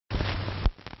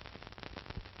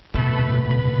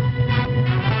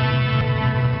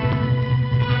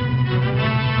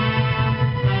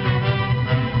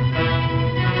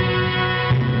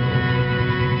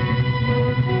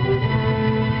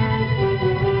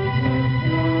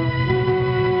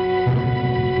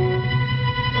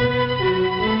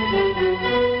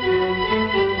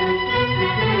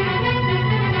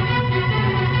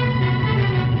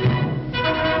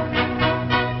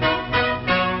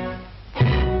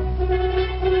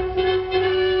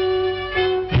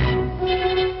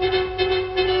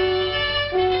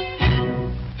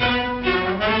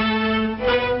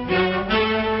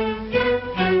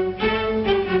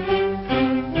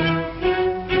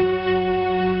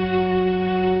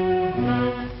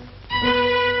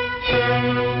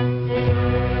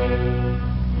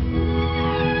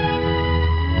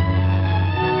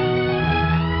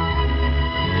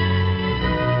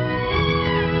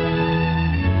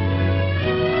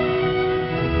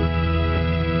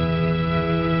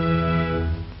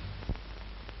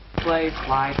place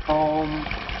like home.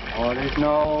 Oh, there's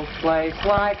no place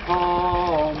like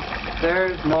home.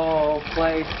 There's no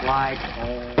place like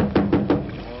home.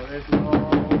 Oh, there's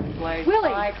no place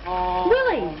Willie. like home.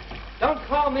 Willie! Don't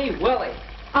call me Willie.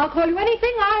 I'll call you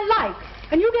anything I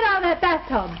like. And you get out of that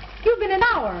bathtub. You've been an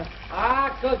hour.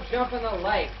 Ah, go jump in the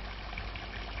lake.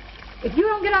 If you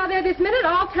don't get out of there this minute,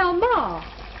 I'll tell Ma.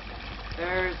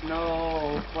 There's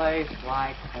no place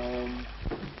like home.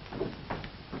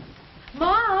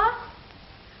 Ma?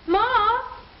 Ma?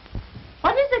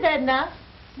 What is it, Edna?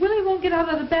 Willie won't get out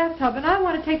of the bathtub, and I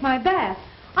want to take my bath.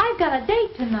 I've got a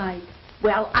date tonight.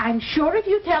 Well, I'm sure if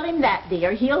you tell him that,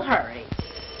 dear, he'll hurry.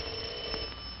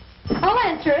 I'll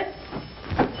answer it.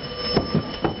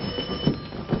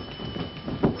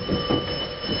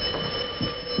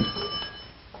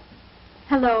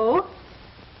 Hello?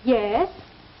 Yes?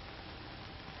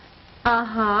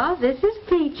 Uh-huh, this is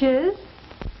Peaches.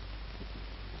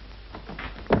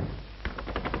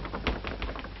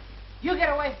 You get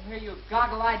away from here, you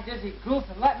goggle-eyed, dizzy goof,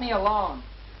 and let me alone.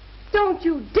 Don't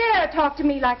you dare talk to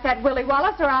me like that, Willie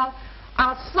Wallace, or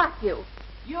I'll slap you.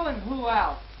 You and who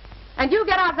else? And you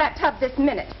get out of that tub this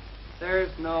minute.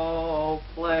 There's no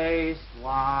place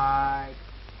like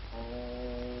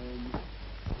home.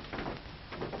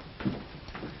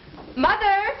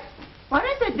 Mother, What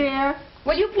is it, dear?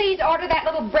 will you please order that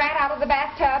little brat out of the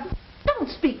bathtub? Don't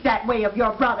speak that way of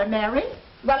your brother, Mary.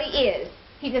 Well, he is.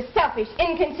 He's a selfish,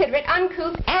 inconsiderate,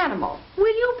 uncouth animal. Will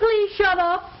you please shut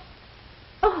up?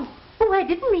 Oh, I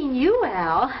didn't mean you,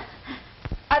 Al.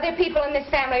 Other people in this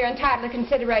family are entitled to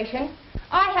consideration.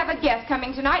 I have a guest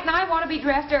coming tonight, and I want to be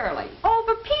dressed early. Oh,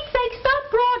 for Pete's sake, stop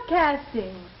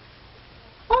broadcasting.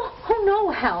 Oh,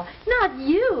 no, Al, not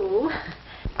you.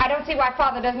 I don't see why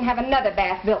Father doesn't have another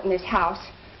bath built in this house.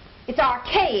 It's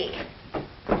archaic.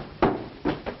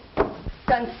 It's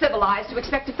uncivilized to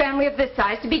expect a family of this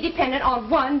size to be dependent on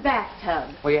one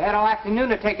bathtub. Well, you had all afternoon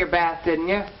to take your bath, didn't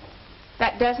you?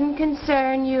 That doesn't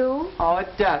concern you? Oh, it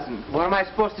doesn't. What am I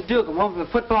supposed to do? Come home from the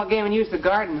football game and use the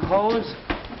garden hose?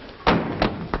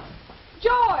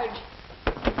 George!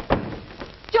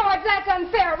 George, that's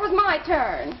unfair. It was my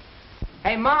turn.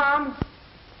 Hey, Mom!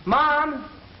 Mom!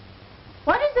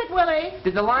 What is it, Willie?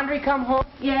 Did the laundry come home?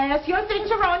 Yes, your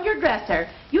things are on your dresser.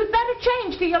 You'd better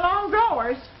change to your long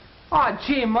drawers. Oh,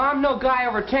 gee, Mom, no guy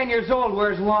over 10 years old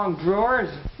wears long drawers.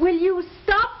 Will you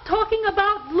stop talking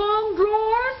about long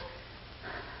drawers?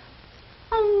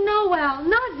 Oh, no, Al,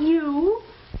 not you.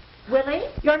 Willie,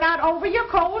 you're not over your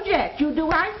cold yet. You do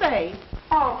I say.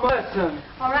 Oh, listen.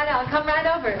 All right, I'll come right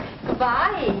over.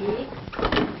 Goodbye.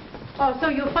 Oh, so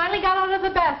you finally got out of the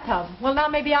bathtub. Well, now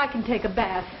maybe I can take a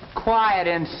bath. Quiet,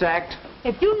 insect.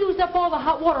 If you used up all the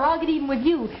hot water, I'll get even with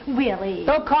you, Willie.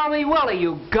 Don't call me Willie,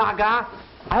 you gaga.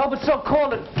 I hope it's so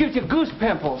cold it gives you goose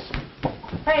pimples.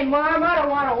 Hey, Mom, I don't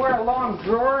want to wear long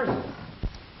drawers.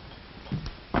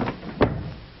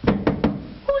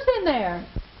 Who's in there?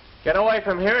 Get away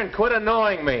from here and quit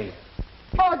annoying me.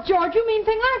 Oh, George, you mean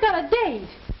thing? I got a date.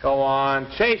 Go on,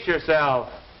 chase yourself.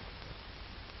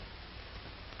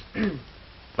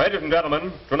 Ladies and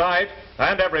gentlemen, tonight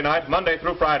and every night, Monday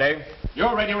through Friday,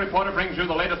 your radio reporter brings you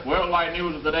the latest worldwide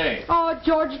news of the day. Oh,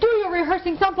 George, do your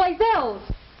rehearsing someplace else.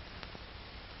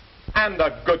 And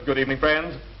a good evening,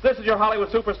 friends. This is your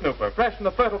Hollywood super snooper, fresh from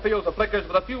the fertile fields of flickers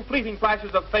with a few fleeting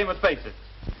flashes of famous faces.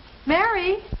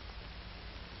 Mary?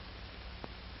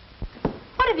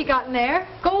 What have you got in there?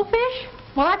 Goldfish?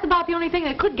 Well, that's about the only thing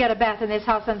that could get a bath in this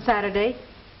house on Saturday.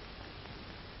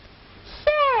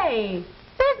 Say,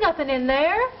 there's nothing in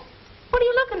there. What are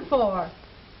you looking for?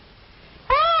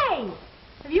 Hey!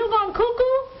 Have you gone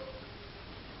cuckoo?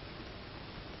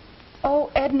 Oh,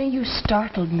 Edna, you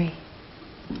startled me.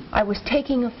 I was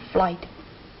taking a flight.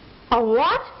 A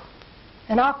what?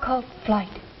 An occult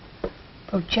flight.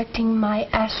 Projecting my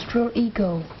astral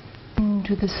ego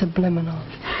into the subliminal.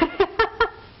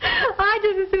 I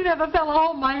just as soon have a fella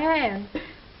hold my hand.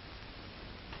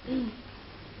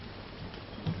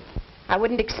 I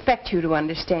wouldn't expect you to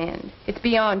understand. It's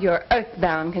beyond your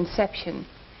earthbound conception.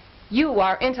 You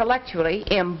are intellectually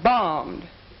embalmed.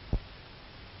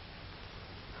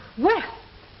 Well,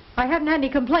 I haven't had any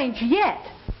complaints yet.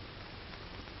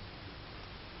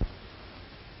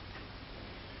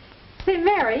 Say,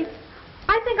 Mary,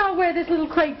 I think I'll wear this little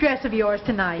crepe dress of yours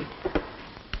tonight.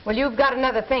 Well, you've got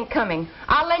another thing coming.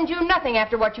 I'll lend you nothing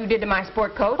after what you did to my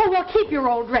sport coat. Oh, well, keep your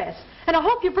old dress. And I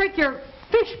hope you break your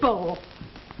fishbowl.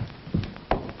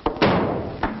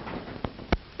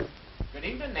 Good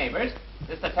evening, neighbors.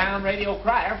 This is the town radio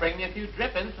crier bringing a few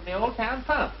drippings from the old town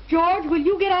pump. George, will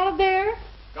you get out of there?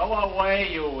 Go away,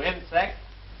 you insect.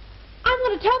 I'm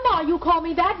going to tell Ma you call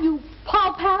me that, you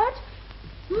paw parrot.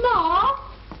 Ma?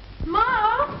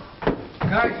 Ma?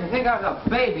 Guys, you think I was a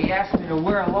baby asking me to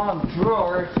wear long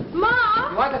drawers? Ma?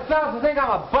 You want the fellas to think I'm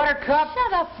a buttercup?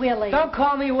 Shut up, Willie. Don't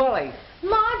call me Willie.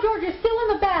 Ma, George is still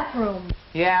in the bathroom.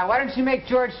 Yeah, why didn't you make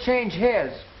George change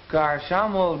his? Gosh,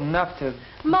 I'm old enough to...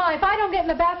 Ma, if I don't get in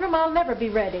the bathroom, I'll never be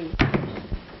ready.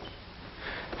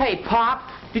 Hey, Pop,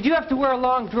 did you have to wear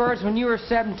long drawers when you were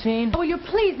 17? Will you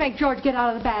please make George get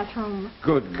out of the bathroom?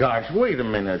 Good gosh, wait a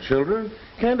minute, children.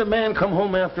 Can't a man come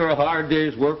home after a hard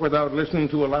day's work without listening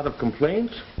to a lot of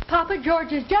complaints? Papa,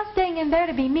 George is just staying in there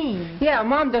to be mean. Yeah,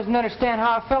 Mom doesn't understand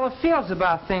how a fella feels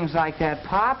about things like that,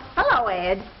 Pop. Hello,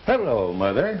 Ed. Hello,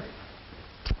 Mother.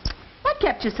 What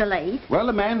kept you so late? Well,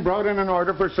 the man brought in an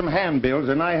order for some handbills,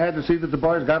 and I had to see that the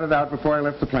boys got it out before I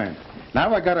left the plant.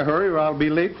 Now I gotta hurry or I'll be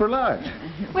late for lunch.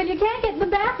 Well, you can't get in the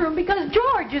bathroom because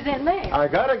George is in there. I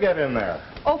gotta get in there.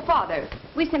 Oh, Father,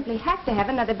 we simply have to have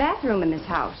another bathroom in this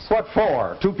house. What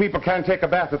for? Two people can't take a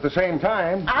bath at the same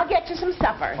time. I'll get you some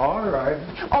supper. All right.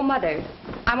 Oh, Mother,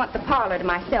 I want the parlor to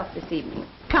myself this evening.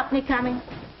 Company coming?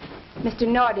 Mr.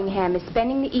 Nordingham is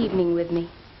spending the evening with me.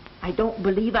 I don't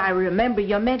believe I remember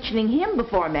you mentioning him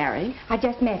before, Mary. I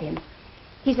just met him.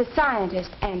 He's a scientist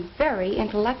and very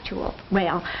intellectual.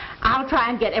 Well, I'll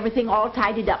try and get everything all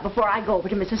tidied up before I go over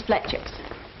to Mrs. Fletcher's.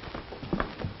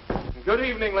 Good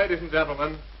evening, ladies and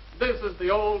gentlemen. This is the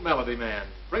old Melody Man,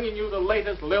 bringing you the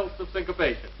latest lilts of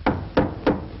syncopation.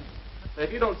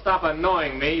 If you don't stop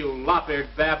annoying me, you lop-eared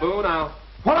baboon, I'll...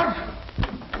 What?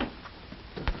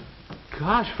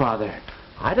 Gosh, Father,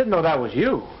 I didn't know that was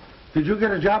you. Did you get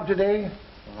a job today?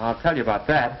 Well, I'll tell you about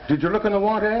that. Did you look in the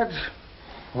want ads?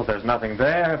 Well, there's nothing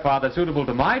there, Father, suitable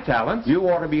to my talents. You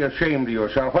ought to be ashamed of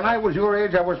yourself. When I was your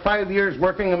age, I was 5 years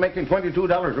working and making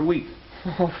 $22 a week.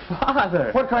 Oh,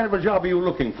 Father. What kind of a job are you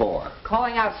looking for?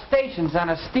 Calling out stations on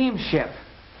a steamship.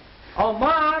 Oh,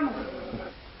 Mom!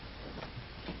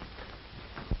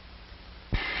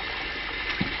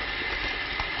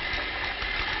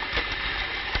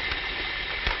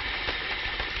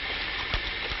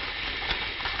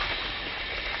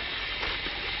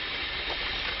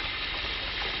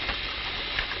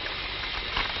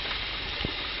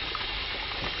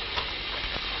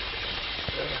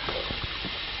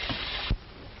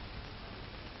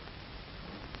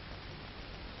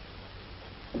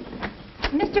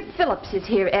 Mr. Phillips is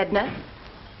here, Edna.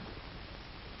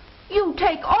 You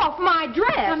take off my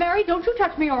dress. Now, Mary, don't you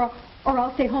touch me or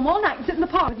I'll stay home all night and sit in the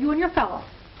parlor with you and your fella.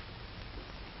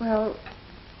 Well,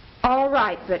 all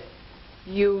right, but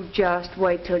you just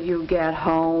wait till you get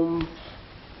home.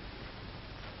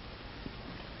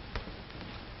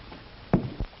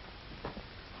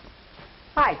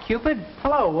 Hi, Cupid.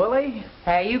 Hello, Willie.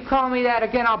 Hey, you call me that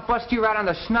again, I'll bust you right on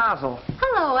the schnozzle.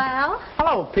 Hello, Al.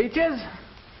 Hello, Peaches.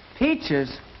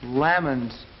 Peaches?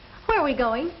 Lemons. Where are we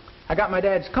going? I got my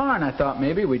dad's car, and I thought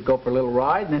maybe we'd go for a little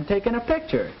ride and then take in a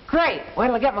picture. Great. Wait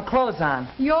till I get my clothes on.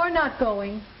 You're not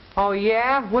going. Oh,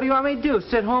 yeah? What do you want me to do,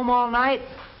 sit home all night?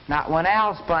 Not when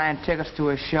Al's buying tickets to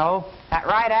a show. That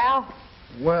right, Al?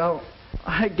 Well,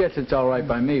 I guess it's all right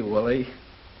by me, Willie.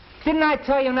 Didn't I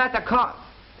tell you not to call...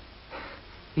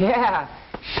 Yeah,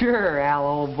 sure, Al,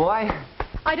 old boy.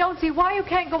 I don't see why you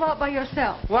can't go out by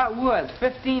yourself. What would,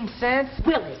 15 cents?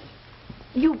 Willie,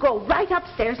 you go right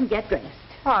upstairs and get dressed.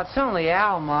 Oh, it's only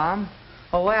Al, Mom.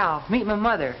 Oh, Al, meet my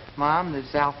mother. Mom, this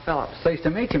is Al Phillips. Pleased to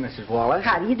meet you, Mrs. Wallace.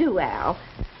 How do you do, Al?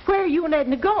 Where are you and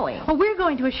Edna going? Oh, we're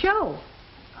going to a show.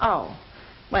 Oh,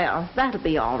 well, that'll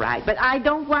be all right. But I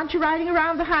don't want you riding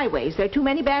around the highways. There are too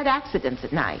many bad accidents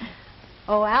at night.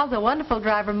 Oh, Al's a wonderful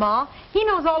driver, Ma. He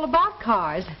knows all about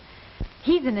cars.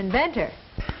 He's an inventor.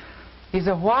 He's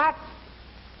a what?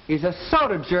 He's a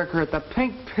soda jerker at the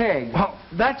Pink Pig. Well,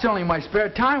 that's only my spare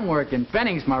time work, and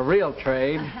Benning's my real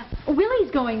trade. Willie's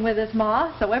going with us,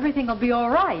 Ma, so everything will be all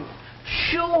right.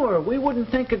 Sure, we wouldn't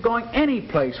think of going any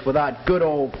place without good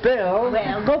old Bill.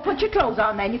 Well, go put your clothes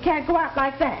on, man. You can't go out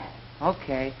like that.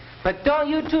 Okay. But don't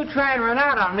you two try and run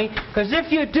out on me, because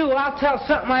if you do, I'll tell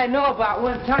something I know about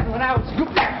one time when I was...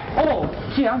 Oh,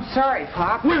 gee, I'm sorry,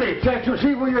 Pop. Willie, can't you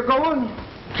see where you're going?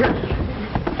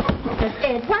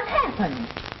 Ed, what happened?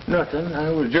 Nothing.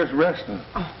 I was just resting.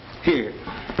 Here,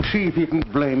 see if you can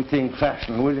blame thing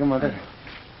fasten, will you, Mother?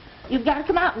 You've got to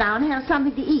come out now and have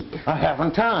something to eat. I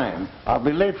haven't time. I'll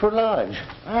be late for lodge.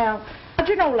 Well, but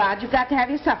you know, Lodge, you've got to have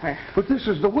your supper. But this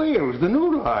is the Wales, the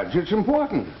new lodge. It's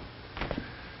important.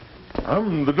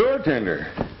 I'm the door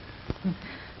tender.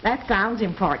 That sounds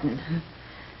important.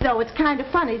 Though it's kind of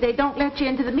funny they don't let you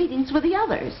into the meetings with the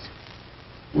others.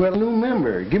 Well, new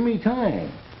member, give me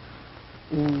time.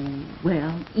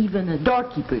 Well, even a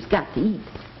doorkeeper's got to eat.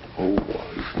 Oh,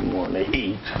 I want to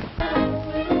eat.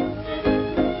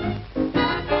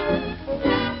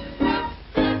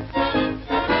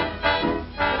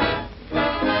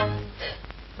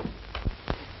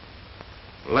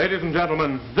 Ladies and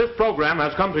gentlemen, this program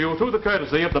has come to you through the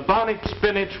courtesy of the Bonnet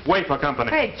Spinach Wafer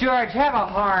Company. Hey, George, have a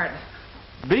heart.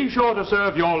 Be sure to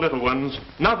serve your little ones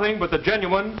nothing but the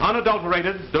genuine,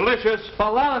 unadulterated, delicious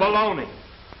bologna.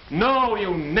 No, you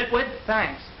nitwit.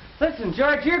 Thanks. Listen,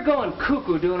 George, you're going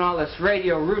cuckoo doing all this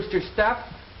radio rooster stuff.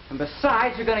 And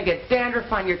besides, you're going to get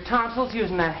dandruff on your tonsils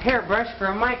using a hairbrush for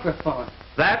a microphone.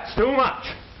 That's too much.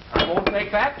 I won't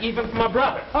take that even from a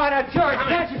brother. Oh, now, George,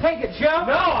 can't you take a joke?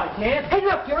 No, I can't. Hey,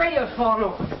 look, your radio's falling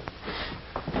over.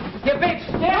 You big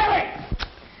stick!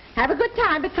 Have a good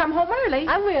time, but come home early.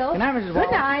 I will. Good night, Mrs. Good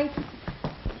Wallace. night.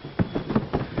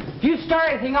 If you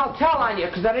start anything, I'll tell on you,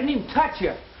 because I didn't even touch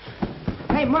you.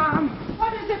 Hey, Mom.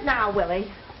 What is it now,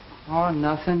 Willie? Oh,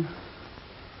 nothing.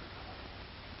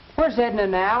 Where's Edna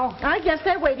now? I guess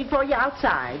they're waiting for you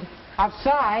outside.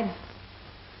 Outside?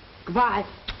 Goodbye.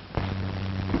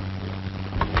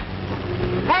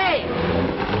 Hey!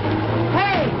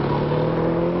 Hey!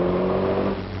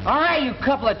 All right, you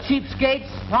couple of cheapskates.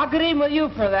 I'll get in with you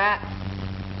for that.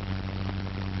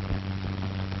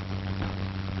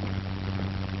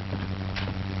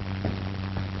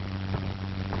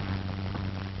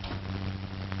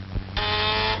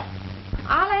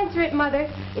 I'll answer it, Mother.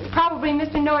 It's probably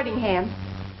Mr. Nordingham.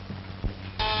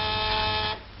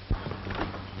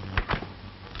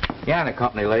 Yana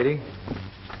Company, lady.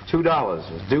 $2. It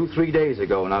was due 3 days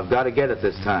ago, and I've got to get it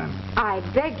this time. I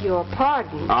beg your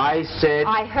pardon. I said...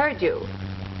 I heard you.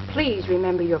 Please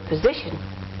remember your position.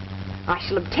 I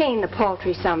shall obtain the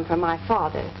paltry sum from my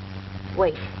father.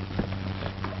 Wait.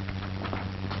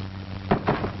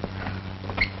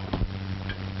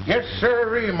 Yes,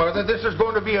 sirree, Mother. This is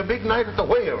going to be a big night at the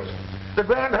Whales. The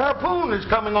Grand Harpoon is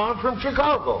coming on from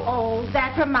Chicago. Oh,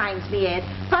 that reminds me, Ed.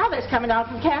 Father's coming out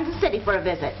from Kansas City for a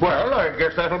visit. Well, I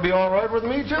guess that'll be all right with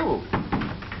me, too.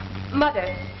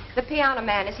 Mother, the piano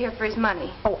man is here for his money.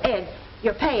 Oh, Ed,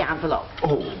 your pay envelope.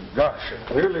 Oh, gosh,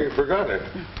 I nearly forgot it.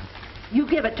 You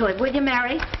give it to him, will you,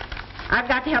 Mary? I've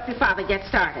got to help your father get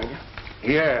started.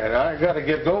 Yeah, I got to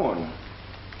get going.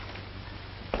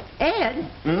 Ed?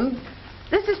 Hmm?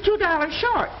 This is $2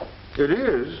 short. It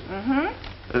is? Mm-hmm.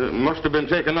 It must have been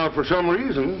taken out for some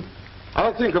reason.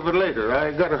 I'll think of it later.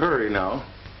 I got to hurry now.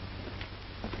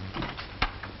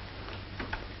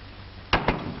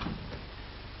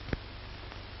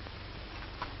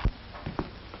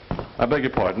 I beg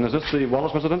your pardon. Is this the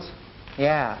Wallace residence?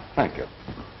 Yeah. Thank you.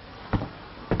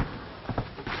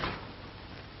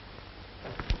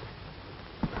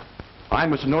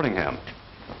 I'm Mr. Nordingham.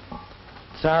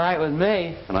 It's all right with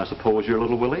me. And I suppose you're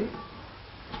little Willie?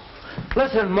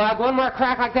 Listen, Mug, one more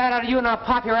crack like that out of you and I'll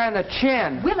pop you right in the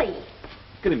chin. Willie.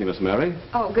 Good evening, Miss Mary.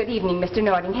 Oh, good evening, Mr.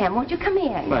 Nordingham. Won't you come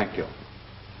in? Thank you.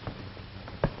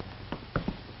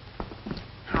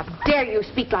 How dare you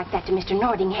speak like that to Mr.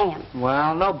 Nordingham?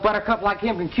 Well, no buttercup like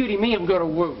him can cutie me and go to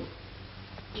woo.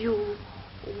 You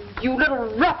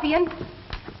little ruffian.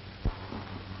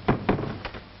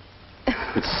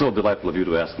 It's so delightful of you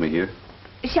to ask me here.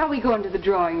 Shall we go into the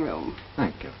drawing room?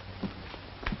 Thank you.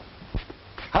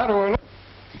 How do I look?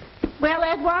 Well,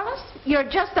 Ed Wallace, you're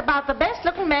just about the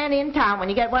best-looking man in town when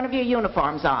you get one of your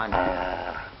uniforms on.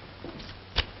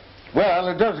 Well,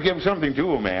 it does give something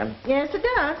to a man. Yes, it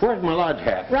does. Where's my lodge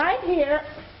hat? Right here.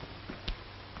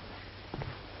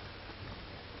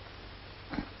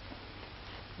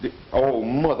 Oh,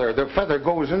 Mother, the feather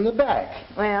goes in the back.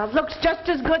 Well, it looks just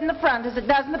as good in the front as it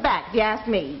does in the back, if you ask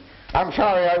me. I'm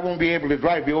sorry I won't be able to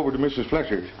drive you over to Mrs.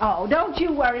 Fletcher's. Oh, don't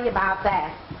you worry about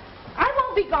that. I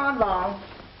won't be gone long.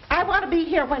 I want to be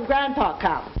here when Grandpa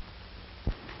comes.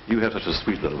 You have such a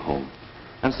sweet little home.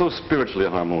 And so spiritually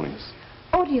harmonious.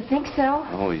 Oh, do you think so?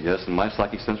 Oh, yes, and my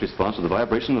psychic sense responds to the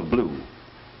vibration of blue.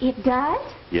 It does?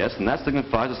 Yes, and that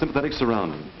signifies a sympathetic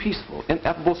surrounding. Peaceful,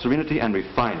 ineffable serenity and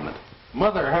refinement.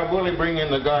 Mother, have Willie bring in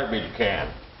the garbage can.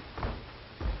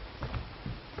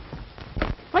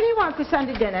 What do you want for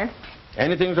Sunday dinner?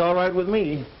 Anything's all right with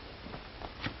me.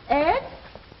 Ed?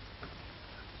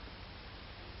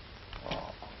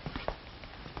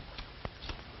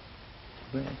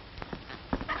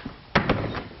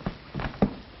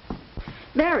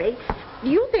 Mary, do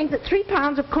you think that 3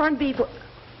 pounds of corned beef...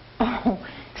 Oh,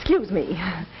 excuse me.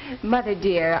 Mother,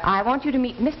 dear, I want you to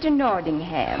meet Mr.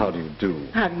 Nordingham. How do you do?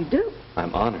 How do you do?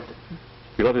 I'm honored.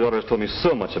 Your lovely daughter has told me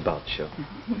so much about you.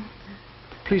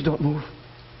 Please don't move.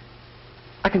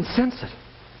 I can sense it.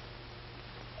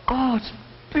 Oh, it's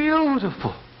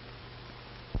beautiful.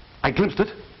 I glimpsed it.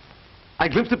 I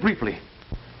glimpsed it briefly.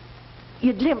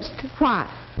 You glimpsed what?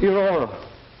 Your aura.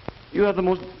 You have the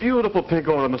most beautiful pink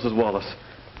aura, Mrs. Wallace.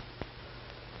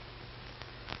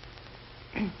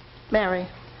 Mary,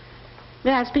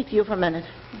 may I speak to you for a minute?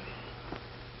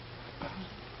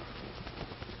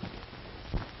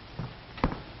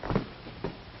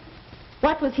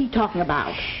 What was he talking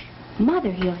about? Shh.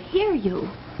 Mother, he'll hear you.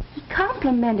 He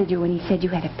complimented you when he said you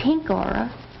had a pink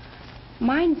aura.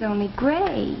 Mine's only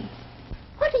gray.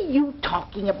 What are you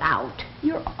talking about?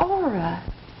 Your aura.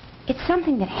 It's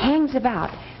something that hangs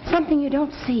about. Something you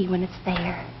don't see when it's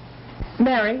there.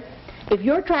 Mary, if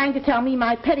you're trying to tell me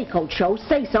my petticoat shows,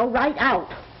 say so right out.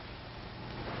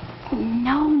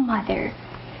 No, Mother.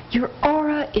 Your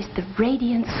aura is the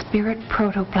radiant spirit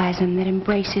protoplasm that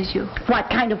embraces you. What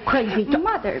kind of crazy...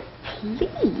 Mother,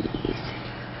 please.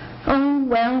 Oh,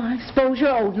 well, I suppose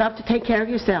you're old enough to take care of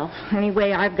yourself.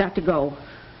 Anyway, I've got to go.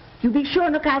 You be sure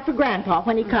and look out for Grandpa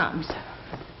when he comes.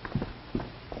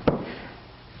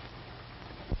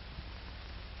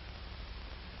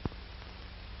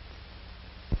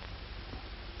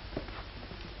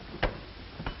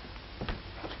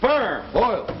 Sperm,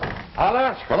 boil.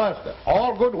 Alaska.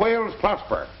 All good whales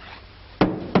prosper.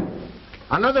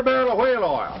 Another barrel of whale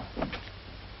oil.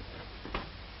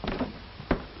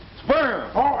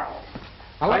 Sperm, oil.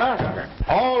 Alaska.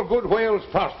 All good whales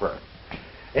prosper.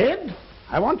 Ed,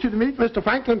 I want you to meet Mr.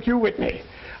 Franklin Q. Whitney,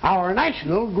 our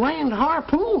national Grand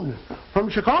Harpoon from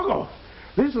Chicago.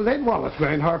 This is Ed Wallace,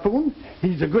 Grand Harpoon.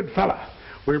 He's a good fella.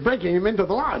 We're breaking him into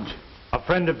the lodge. A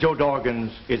friend of Joe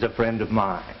Dorgan's is a friend of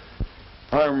mine.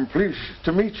 I'm pleased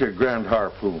to meet you, Grand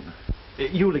Harpoon.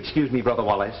 You'll excuse me, Brother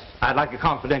Wallace. I'd like a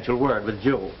confidential word with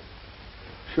Joe.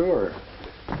 Sure.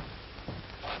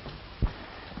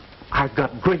 I've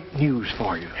got great news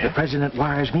for you. The president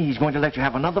wires me he's going to let you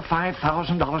have another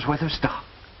 $5,000 worth of stock.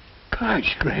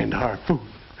 Gosh, Grand Harpoon.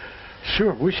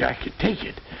 Sure wish I could take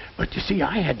it. But you see,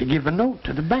 I had to give a note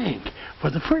to the bank for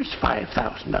the first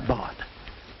 $5,000 I bought.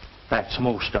 That's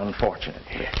most unfortunate.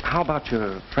 How about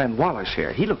your friend Wallace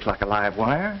here? He looks like a live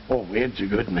wire. Oh, Ed's a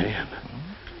good man.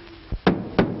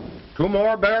 2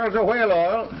 more barrels of whale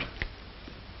oil.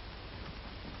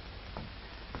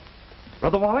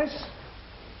 Brother Wallace,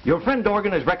 your friend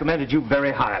Dorgan has recommended you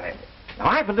very highly. Now,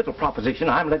 I have a little proposition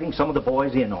I'm letting some of the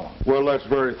boys in on. Well, that's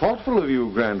very thoughtful of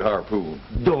you, Grand Harpoon.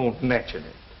 Don't mention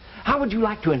it. How would you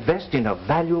like to invest in a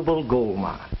valuable gold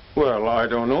mine? Well, I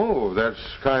don't know. That's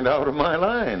kind of out of my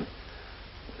line.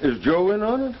 Is Joe in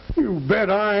on it? You bet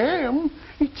I am.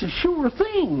 It's a sure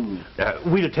thing.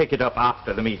 We'll take it up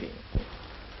after the meeting.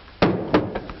 2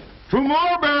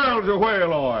 more barrels of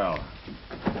whale oil.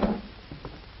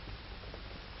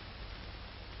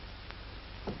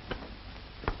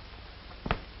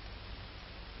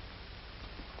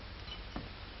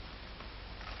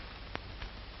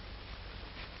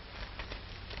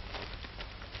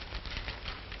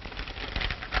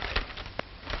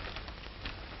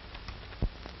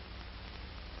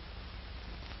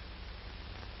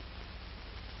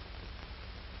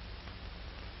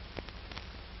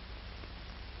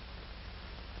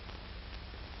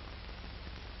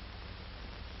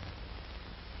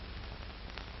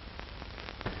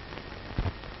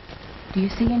 Do you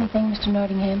see anything, Mr.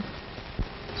 Nordingham?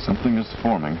 Something is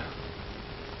forming.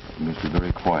 You must be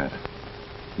very quiet.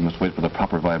 You must wait for the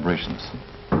proper vibrations.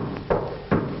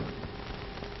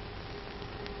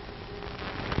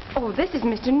 Oh, this is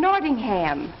Mr.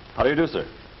 Nordingham. How do you do, sir?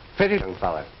 Pretty young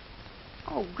fella.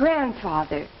 Oh,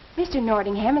 Grandfather. Mr.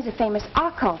 Nordingham is a famous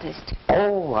occultist.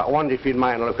 Oh, I wonder if you'd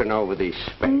mind looking over these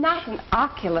specs. Not an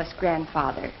oculist,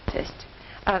 Grandfather. Just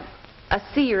a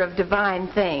seer of divine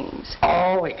things.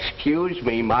 Oh, excuse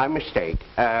me, my mistake.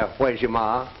 Where's your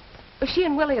ma? Well, she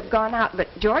and Willie have gone out, but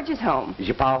George is home. Is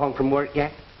your pa home from work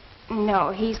yet?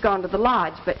 No, he's gone to the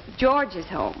lodge, but George is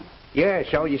home. Yeah,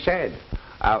 so you said.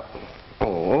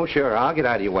 Oh, sure, I'll get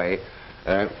out of your way.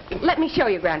 Let me show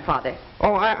you, Grandfather.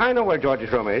 Oh, I know where George's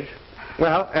room is.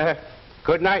 Well,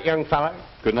 good night, young fella.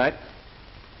 Good night.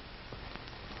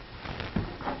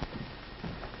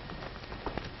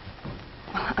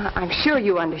 I'm sure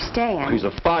you understand. He's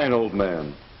a fine old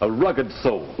man. A rugged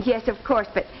soul. Yes, of course,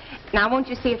 but now won't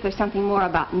you see if there's something more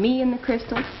about me in the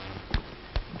crystals?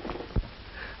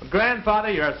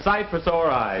 Grandfather, you're a sight for sore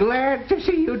eyes. Glad to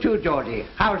see you too, Georgie.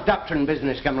 How's doctoring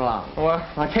business coming along? Well,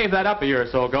 I gave that up a year or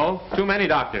so ago. Too many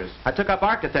doctors. I took up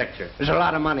architecture. There's a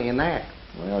lot of money in that.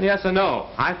 Well, yes and no.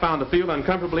 I found the field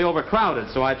uncomfortably overcrowded,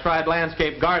 so I tried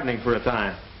landscape gardening for a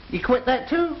time. You quit that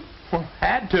too? Well,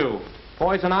 had to.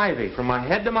 Poison ivy from my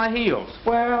head to my heels.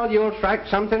 Well, you'll strike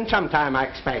something sometime, I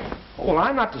expect. Oh, well,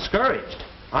 I'm not discouraged.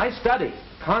 I study,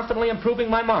 constantly improving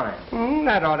my mind.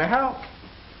 That ought to help.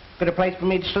 Got a place for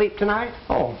me to sleep tonight?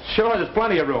 Oh, sure, there's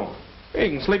plenty of room. You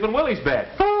can sleep in Willie's bed.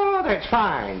 Oh, that's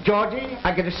fine. Georgie,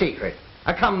 I get a secret.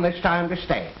 I come this time to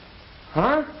stay.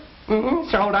 Huh?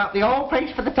 Sold out the old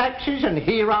place for the taxes, and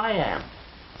here I am.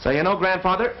 So, you know,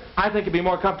 Grandfather, I think you'd be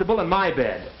more comfortable in my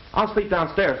bed. I'll sleep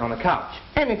downstairs on the couch.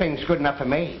 Anything's good enough for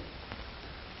me.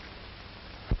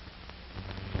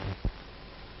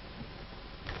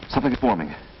 Something is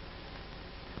forming.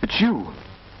 It's you.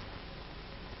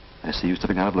 I see you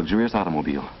stepping out of a luxurious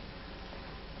automobile.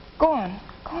 Go on,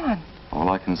 go on. All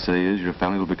I can say is your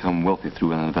family will become wealthy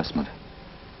through an investment.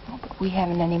 Oh, but we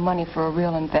haven't any money for a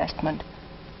real investment.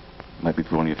 Might be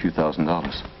for only a few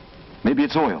 $1,000s. Maybe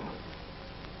it's oil.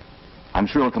 I'm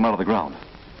sure it'll come out of the ground.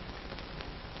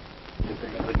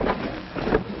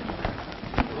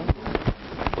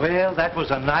 Well, that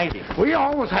was a nightie. We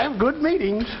always have good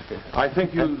meetings. I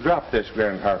think you dropped this,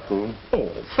 Grand Harpoon. Oh,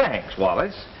 thanks,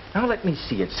 Wallace. Now, let me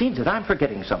see. It seems that I'm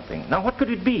forgetting something. Now, what could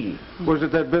it be? Was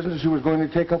it that business you was going to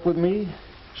take up with me?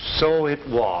 So it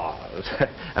was.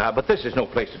 But this is no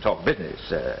place to talk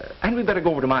business. And we better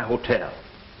go over to my hotel.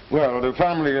 Well, the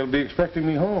family will be expecting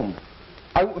me home.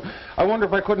 I wonder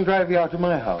if I couldn't drive you out to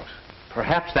my house.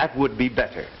 Perhaps that would be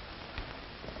better.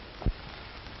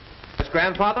 Yes,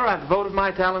 Grandfather, I've devoted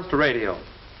my talents to radio.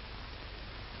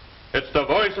 It's the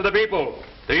voice of the people,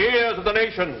 the ears of the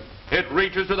nation. It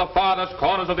reaches to the farthest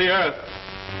corners of the earth.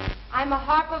 I'm a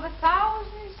harp of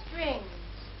 1,000 strings.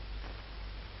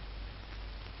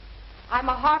 I'm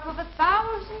a harp of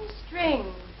 1,000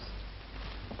 strings.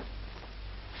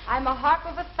 I'm a harp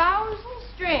of 1,000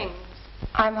 strings.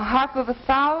 I'm a harp of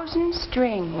 1,000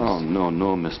 strings. Oh,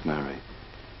 no, Miss Mary.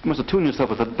 You must have tuned yourself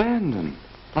with abandon.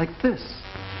 Like this.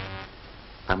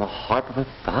 I'm a harp of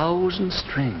 1,000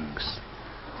 strings.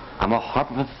 I'm a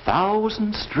harp of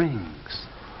 1,000 strings.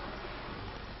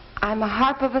 I'm a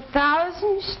harp of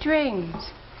 1,000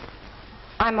 strings.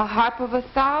 I'm a harp of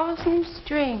 1,000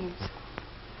 strings.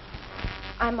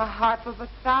 I'm a harp of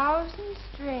 1,000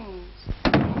 strings.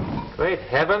 Great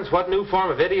heavens, what new form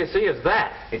of idiocy is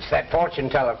that? It's that fortune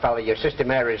teller fella your sister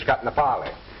Mary's got in the parlor.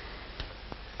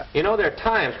 You know, there are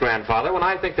times, Grandfather, when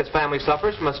I think this family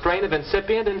suffers from a strain of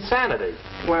incipient insanity.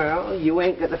 Well, you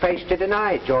ain't got the face to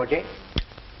deny it, Georgie.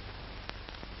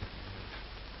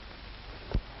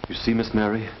 You see, Miss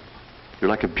Mary, you're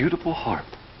like a beautiful harp,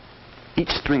 each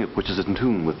string of which is in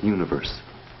tune with the universe.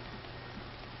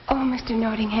 Oh, Mr.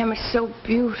 Nordingham, it's so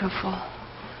beautiful.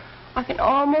 I can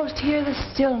almost hear the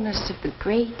stillness of the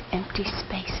great empty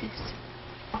spaces.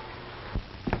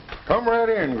 Come right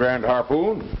in, Grand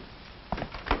Harpoon.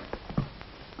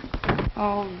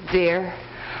 Oh, dear.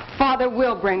 Father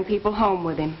will bring people home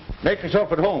with him. Make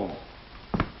yourself at home.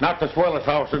 Not the swellest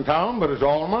house in town, but it's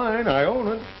all mine. I own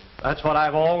it. That's what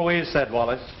I've always said,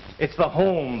 Wallace. It's the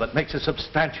home that makes a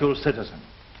substantial citizen.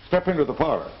 Step into the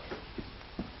parlor.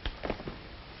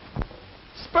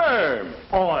 Sperm.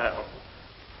 Oil.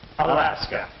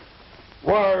 Alaska.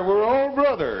 Why, we're all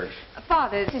brothers.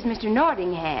 Father, this is Mr.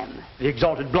 Nordingham. The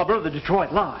exalted blubber of the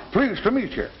Detroit line. Pleased to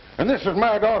meet you. And this is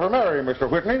my daughter, Mary,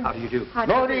 Mr. Whitney. How do you do?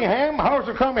 Nordingham, how's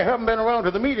it come you haven't been around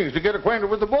to the meetings to get acquainted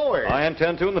with the boys? I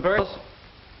intend to in the very...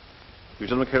 You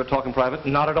gentlemen care to talk in private?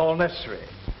 Not at all necessary.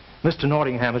 Mr.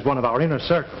 Nordingham is one of our inner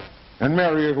circle. And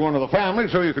Mary is one of the family,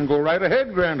 so you can go right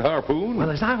ahead, Grand Harpoon. Well,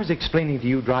 as I was explaining to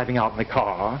you driving out in the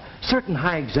car, certain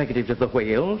high executives of the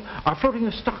Whale are floating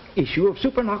a stock issue of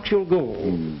supernoctual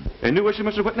gold. A new issue,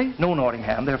 Mr. Whitney? No,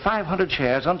 Nordingham. There are 500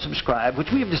 shares unsubscribed,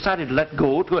 which we have decided to let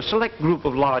go to a select group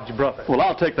of large brothers. Well,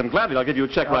 I'll take them gladly. I'll give you a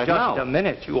check right now. Just a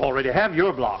minute. You already have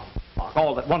your block.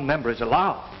 All that one member is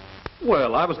allowed.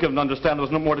 Well, I was given to understand there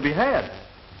was no more to be had.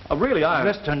 Really,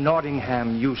 Mr.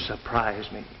 Nordingham, you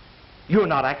surprise me. You're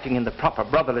not acting in the proper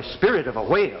brotherly spirit of a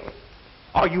whale.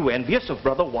 Are you envious of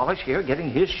Brother Wallace here getting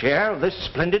his share of this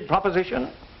splendid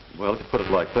proposition? Well, if you put it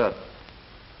like that.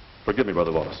 Forgive me,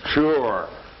 Brother Wallace. Sure.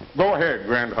 Go ahead,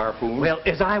 Grand Harpoon. Well,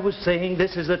 as I was saying,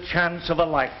 this is a chance of a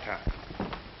lifetime.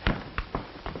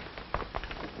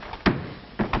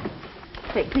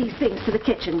 Take these things to the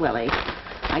kitchen, Willie.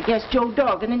 I guess Joe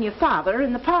Dorgan and your father are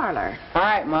in the parlor. All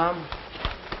right, Mom.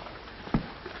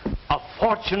 A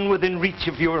fortune within reach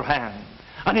of your hand.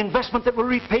 An investment that will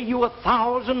repay you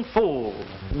 1,000-fold.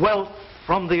 Wealth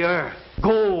from the earth.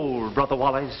 Gold, Brother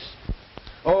Wallace.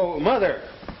 Oh, Mother,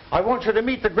 I want you to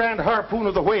meet the Grand Harpoon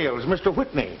of the Whales, Mr.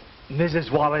 Whitney.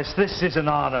 Mrs. Wallace, this is an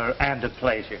honor and a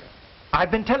pleasure. I've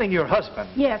been telling your husband.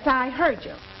 Yes, I heard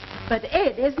you. But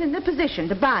Ed isn't in the position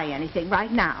to buy anything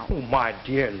right now. Oh, my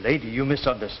dear lady, you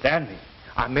misunderstand me.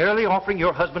 I'm merely offering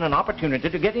your husband an opportunity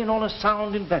to get in on a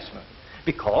sound investment.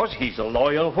 Because he's a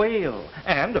loyal whale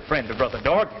and a friend of Brother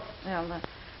Dorgan. Well,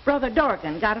 Brother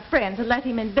Dorgan got a friend to let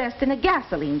him invest in a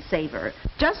gasoline saver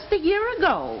just a year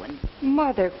ago. And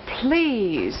Mother,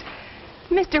 please.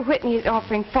 Mr. Whitney is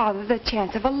offering Father the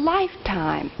chance of a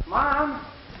lifetime. Mom,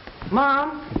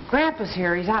 Grandpa's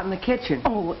here. He's out in the kitchen.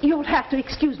 Oh, you'll have to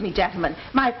excuse me, gentlemen.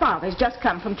 My father's just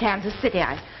come from Kansas City.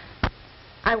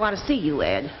 I want to see you,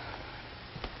 Ed.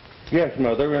 Yes,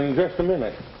 Mother, in just a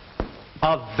minute.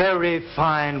 A very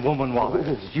fine woman,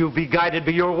 Wallace. You'll be guided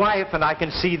by your wife, and I can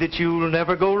see that you'll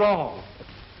never go wrong.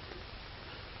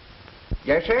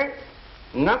 Yes, sir?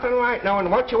 Nothing like knowing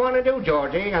what you want to do,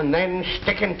 Georgie, and then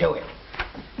sticking to it.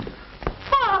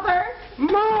 Father!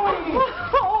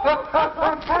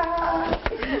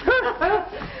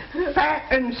 Fat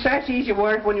and sassy as you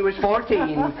were when you was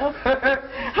 14.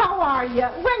 How are you?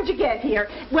 When'd you get here?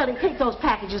 Willie, take those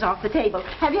packages off the table.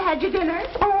 Have you had your dinner?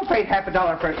 Oh, paid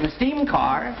 $50 for it in the steam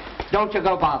car. Don't you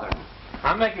go bothering.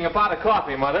 I'm making a pot of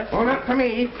coffee, Mother. Oh, not for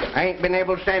me. I ain't been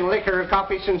able to stand liquor or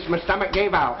coffee since my stomach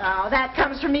gave out. Oh, that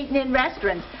comes from eating in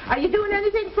restaurants. Are you doing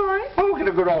anything for it? Oh, get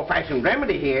a good old-fashioned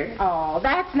remedy here. Oh,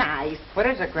 that's nice. What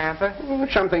is it, Grandpa?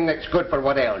 Something that's good for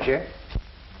what ails you.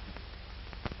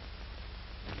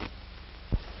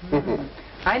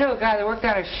 I know a guy that worked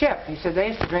on a ship. He said they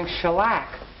used to drink shellac.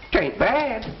 Ain't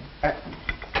bad.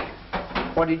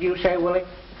 What did you say, Willie?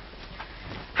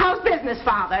 How's business,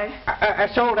 Father? I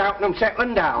sold out and I'm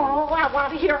settling down. Oh, I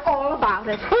want to hear all about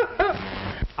it.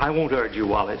 I won't urge you,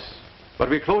 Wallace, but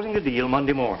we're closing the deal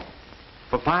Monday morning.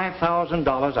 For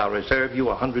 $5,000, I'll reserve you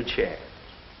 100 shares.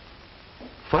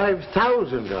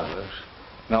 $5,000?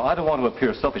 Now, I don't want to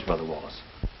appear selfish, Brother Wallace,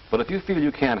 but if you feel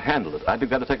you can't handle it, I'd be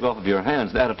glad to take it off of your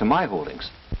hands and add it to my holdings.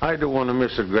 I don't want to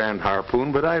miss a grand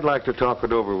Harpoon, but I'd like to talk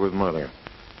it over with Mother.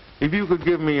 If you could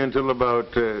give me until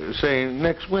about, say,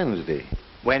 next Wednesday.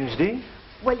 Wednesday?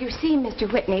 Well, you see,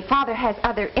 Mr. Whitney, Father has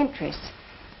other interests.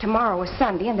 Tomorrow is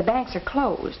Sunday and the banks are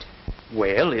closed.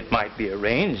 Well, it might be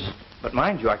arranged, but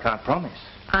mind you, I can't promise.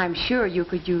 I'm sure you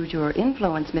could use your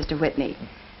influence, Mr. Whitney.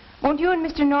 Won't you and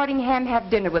Mr. Nordingham have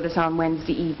dinner with us on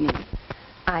Wednesday evening?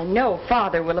 I know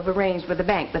Father will have arranged with the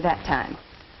bank by that time.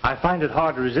 I find it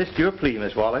hard to resist your plea,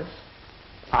 Miss Wallace.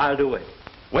 I'll do it.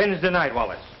 Wednesday night,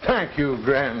 Wallace. Thank you,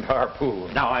 Grand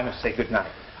Harpoon. Now I must say good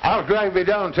night. I'll drive you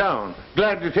downtown.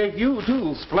 Glad to take you,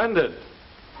 too. Splendid.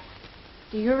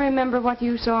 Do you remember what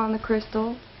you saw on the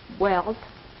crystal? Wealth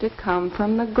to come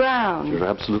from the ground. You're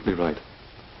absolutely right.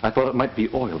 I thought it might be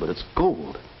oil, but it's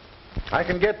gold. I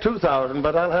can get 2,000,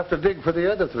 but I'll have to dig for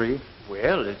the other 3.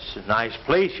 Well, it's a nice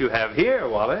place you have here,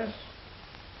 Wallace.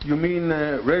 You mean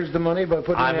raise the money by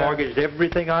putting... I mortgaged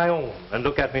everything I own, and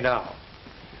look at me now.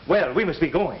 Well, we must be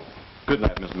going. Good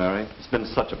night, Miss Mary. It's been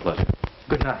such a pleasure.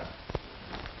 Good night.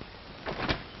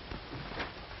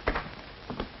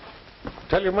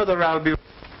 Tell your mother I'll be...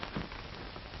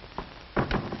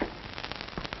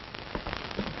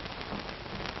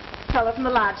 Fellow from the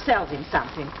lodge sells him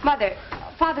something. Mother,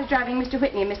 Father's driving Mr.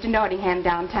 Whitney and Mr. Nordingham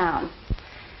downtown.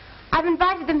 I've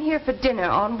invited them here for dinner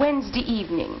on Wednesday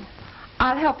evening.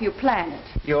 I'll help you plan it.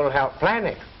 You'll help plan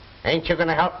it. Ain't you going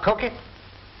to help cook it?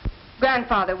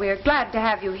 Grandfather, we're glad to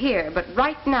have you here, but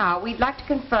right now we'd like to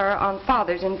confer on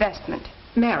Father's investment.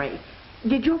 Mary,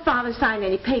 did your father sign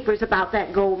any papers about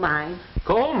that gold mine?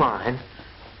 Gold mine?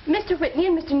 Mr. Whitney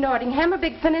and Mr. Nordingham are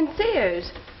big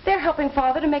financiers. They're helping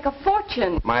Father to make a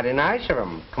fortune. Mighty nice of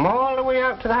 'em. Come all the way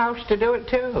out to the house to do it,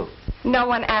 too. No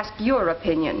one asked your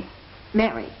opinion.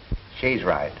 Mary. She's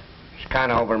right. It's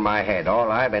kind of over my head.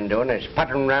 All I've been doing is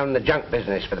puttering around the junk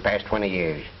business for the past 20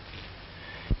 years.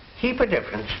 Heap of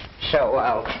difference. So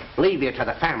I'll leave you to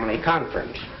the family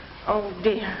conference. Oh,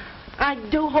 dear. I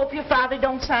do hope your father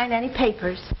don't sign any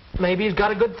papers. Maybe he's got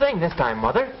a good thing this time,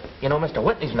 Mother. You know, Mr.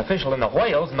 Whitney's an official in the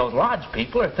whales, and those lodge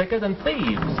people are thicker than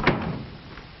thieves.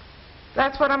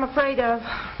 That's what I'm afraid of.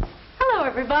 Hello,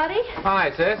 everybody.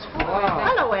 Hi, sis.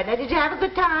 Hello, Edna. Did you have a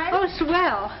good time? Oh,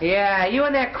 swell. Yeah, you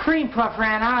and that cream puff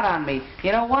ran out on me.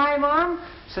 You know why, Mom?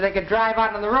 So they could drive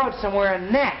out on the road somewhere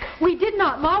and neck. We did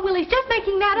not, Ma. Willie's just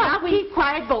making that up. Now, keep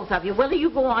quiet, both of you. Willie, you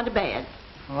go on to bed.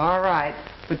 All right.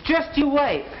 But just you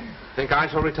wait. Think I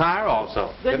shall retire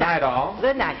also. Good night, all.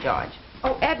 Good night, George.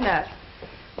 Oh, Edna,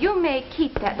 you may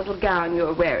keep that little gown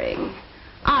you're wearing.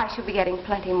 I shall be getting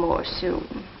plenty more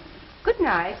soon. Good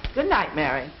night. Good night,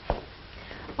 Mary.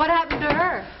 What happened to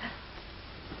her?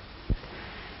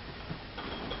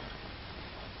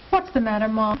 What's the matter,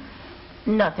 Mom?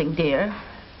 Nothing, dear.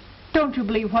 Don't you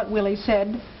believe what Willie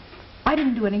said? I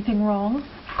didn't do anything wrong.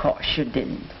 Of course you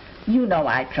didn't. You know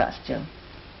I trust you.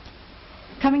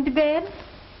 Coming to bed?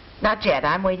 Not yet.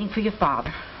 I'm waiting for your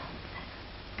father.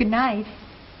 Good night.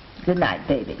 Good night,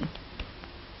 baby.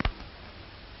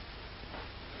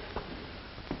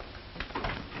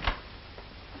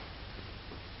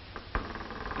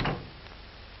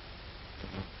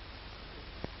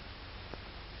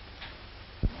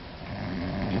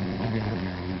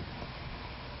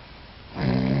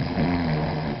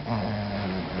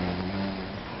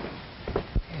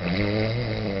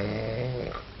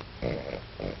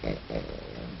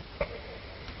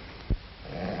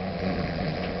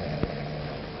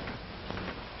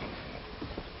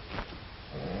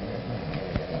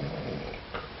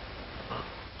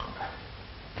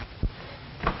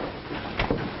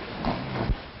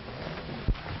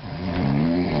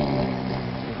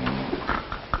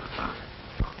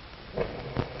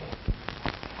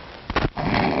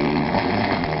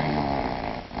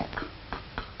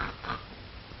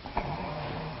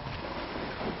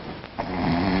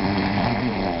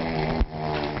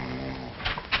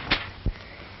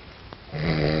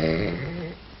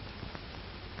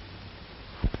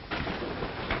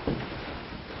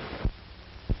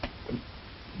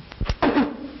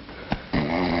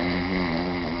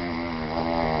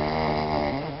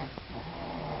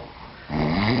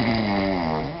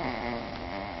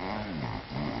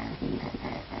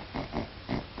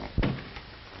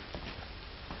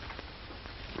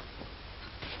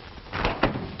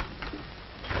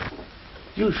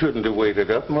 You shouldn't have waited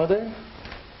up, Mother.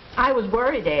 I was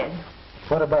worried, Ed.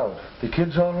 What about? The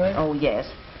kids all right? Oh, yes.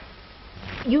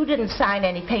 You didn't sign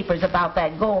any papers about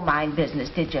that gold mine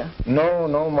business, did you? No,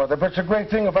 Mother, but it's a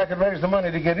great thing if I could raise the money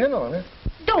to get in on it.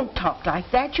 Don't talk like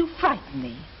that. You frighten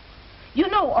me. You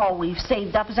know all we've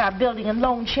saved up is our building and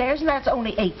loan shares, and that's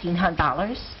only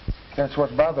 $1,800. That's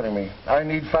what's bothering me. I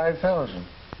need $5,000.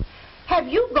 Have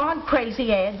you gone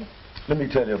crazy, Ed? Let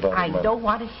me tell you about it, Mother. I don't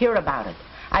want to hear about it.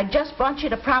 I just want you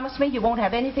to promise me you won't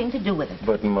have anything to do with it.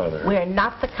 But, Mother... We're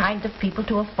not the kind of people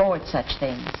to afford such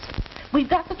things. We've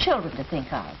got the children to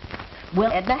think of.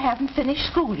 Will Edna haven't finished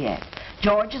school yet.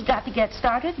 George has got to get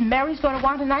started, and Mary's going to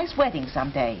want a nice wedding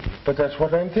someday. But that's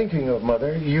what I'm thinking of,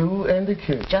 Mother. You and the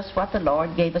kids. Just what the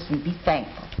Lord gave us, and be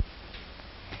thankful.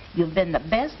 You've been the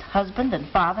best husband and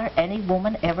father any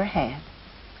woman ever had.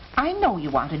 I know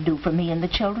you want to do for me and the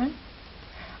children.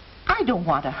 I don't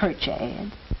want to hurt you,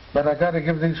 Ed. But I got to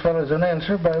give these fellas an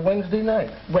answer by Wednesday night.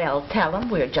 Well, tell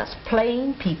them we're just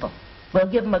plain people.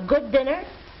 We'll give them a good dinner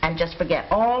and just forget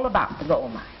all about the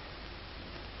gold mine.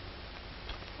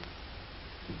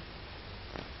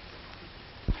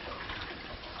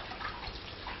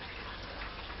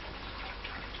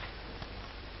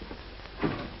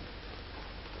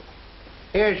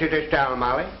 Here's your dish towel,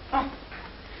 Molly. Oh,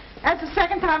 that's the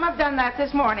second time I've done that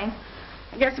this morning.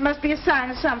 I guess it must be a sign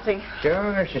of something.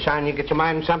 Sure, it's a sign you get your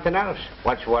mind on something else.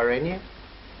 What's worrying you?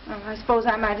 Well, I suppose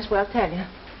I might as well tell you.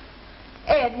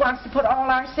 Ed wants to put all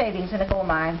our savings in a gold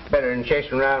mine. Better than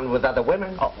chasing around with other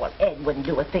women. Oh, well, Ed wouldn't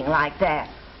do a thing like that.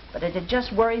 But it'd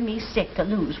just worry me sick to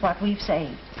lose what we've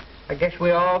saved. I guess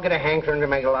we all get a hankering to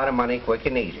make a lot of money quick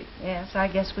and easy. Yes, I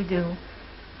guess we do.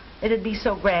 It'd be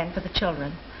so grand for the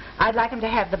children. I'd like them to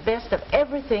have the best of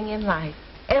everything in life.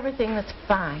 Everything that's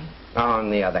fine. On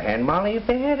the other hand, Molly, if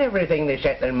they had everything they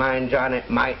set their minds on, it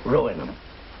might ruin them.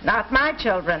 Not my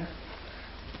children.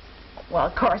 Well,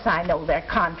 of course, I know they're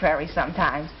contrary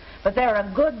sometimes, but they're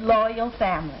a good, loyal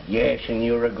family. Yes, and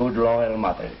you're a good, loyal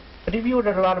mother. But if you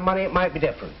had a lot of money, it might be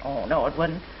different. Oh, no, it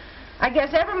wouldn't. I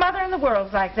guess every mother in the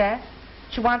world's like that.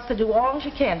 She wants to do all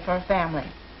she can for her family.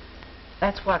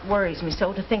 That's what worries me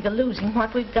so, to think of losing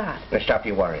what we've got. Now, stop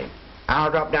your worrying.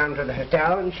 I'll drop down to the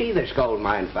hotel and see this gold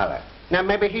mine fella. Now,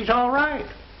 maybe he's all right.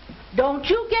 Don't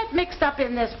you get mixed up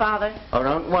in this, Father. Oh,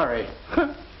 don't worry.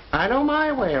 I know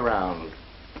my way around.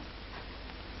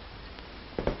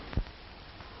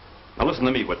 Now listen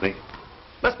to me, Whitney.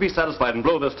 Let's be satisfied and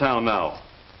blow this town now.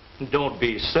 Don't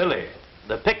be silly.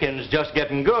 The picking's just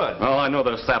getting good. Oh, I know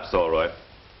there's saps all right.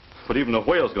 But even the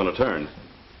whale's going to turn.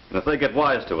 And if they get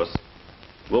wise to us,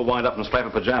 we'll wind up in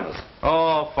striped pajamas.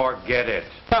 Oh, forget it.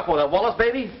 Talk with that Wallace,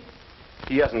 baby.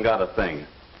 He hasn't got a thing.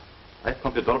 I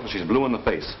pumped your daughter till she's blue in the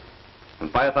face.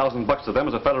 And $5,000 to them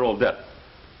is a federal debt.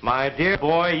 My dear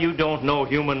boy, you don't know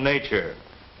human nature.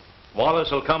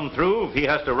 Wallace will come through if he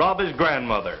has to rob his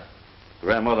grandmother.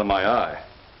 Grandmother, my eye.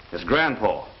 It's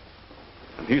Grandpa.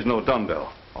 And he's no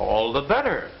dumbbell. All the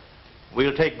better.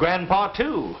 We'll take Grandpa,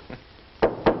 too.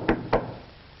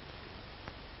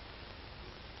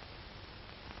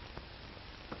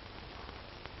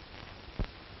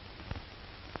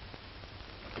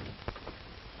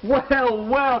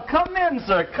 Well, come in,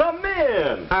 sir, come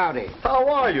in. Howdy. How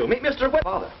are you? Meet Mr. Whit.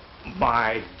 Father.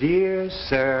 My dear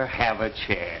sir, have a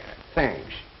chair.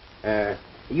 Thanks.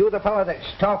 You the fellow that's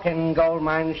talking gold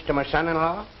mines to my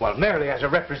son-in-law? Well, merely as a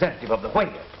representative of the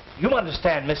whale. You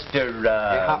understand, Mr.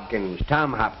 Hopkins,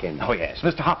 Tom Hopkins. Oh, yes.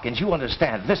 Mr. Hopkins, you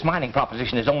understand this mining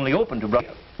proposition is only open to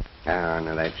brothers. Oh,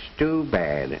 no, that's too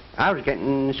bad. I was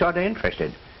getting sort of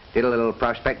interested. Did a little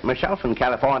prospect myself in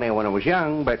California when I was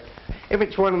young, but if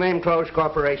it's one of them closed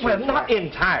corporations... Well, not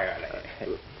entirely.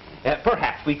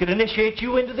 Perhaps we could initiate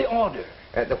you into the order.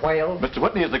 The whale? Mr.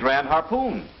 Whitney is the Grand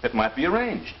Harpoon. It might be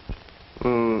arranged.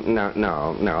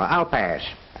 No. I'll pass.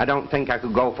 I don't think I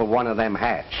could go for one of them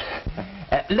hats.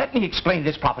 Let me explain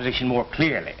this proposition more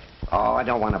clearly. Oh, I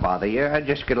don't want to bother you. I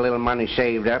just get a little money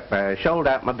saved up, sold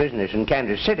out my business in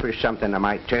Kansas City for something I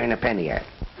might turn a penny at.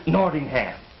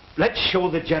 Nordingham, let's show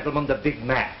the gentleman the big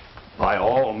map. By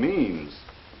all means.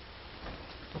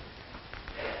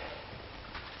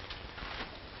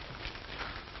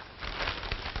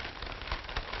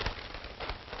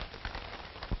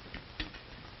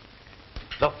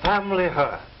 The family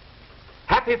hearth.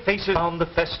 Happy faces on the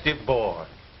festive board.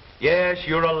 Yes,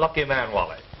 you're a lucky man,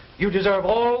 Wallace. You deserve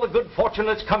all the good fortune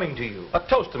that's coming to you. A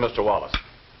toast to Mr. Wallace.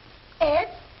 Ed,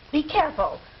 be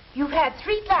careful. You've had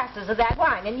 3 glasses of that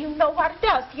wine, and you know what it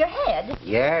does to your head.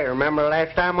 Yeah, remember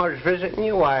last time I was visiting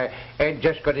you? Why, Ed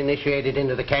just got initiated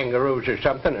into the kangaroos or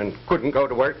something and couldn't go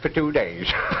to work for 2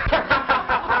 days.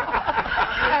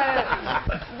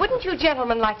 Wouldn't Wouldn't you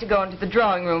gentlemen like to go into the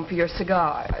drawing room for your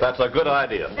cigars? That's a good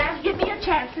idea. Now give me a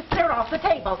chance to clear off the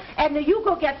table. And you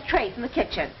go get the trays in the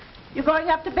kitchen. You going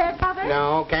up to bed, Mother?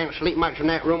 No, can't sleep much in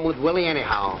that room with Willie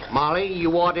anyhow. Molly, you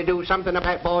ought to do something up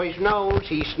that boy's nose.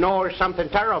 He snores something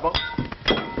terrible.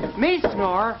 Me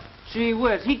snore? Gee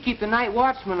whiz, he'd keep the night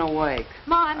watchman awake.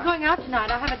 Ma, I'm going out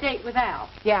tonight. I have a date with Al.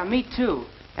 Yeah, me too.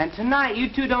 And tonight, you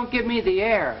two don't give me the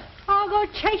air. Oh,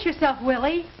 go chase yourself,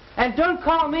 Willie. And don't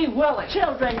call me Willie.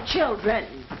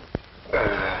 Children.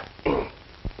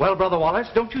 Well, Brother Wallace,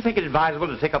 don't you think it advisable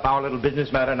to take up our little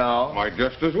business matter now? Might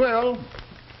just as well.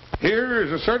 Here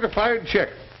is a certified check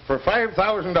for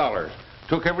 $5,000.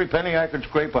 Took every penny I could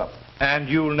scrape up. And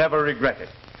you'll never regret it.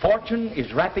 Fortune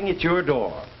is rapping at your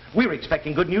door. We're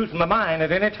expecting good news from the mine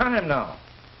at any time now.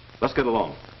 Let's get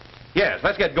along. Yes,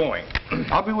 let's get going.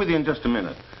 I'll be with you in just a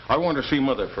minute. I want to see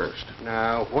Mother first.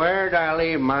 Now, where'd I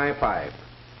leave my pipe?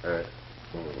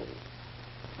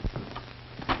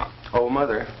 Oh,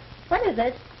 Mother. What is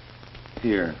it?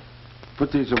 Here.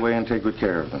 Put these away and take good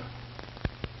care of them.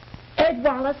 Ed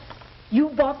Wallace, you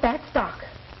bought that stock.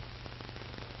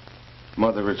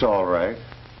 Mother, it's all right.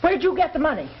 Where'd you get the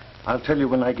money? I'll tell you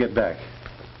when I get back.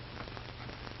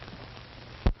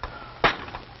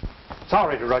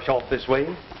 Sorry to rush off this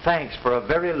way. Thanks for a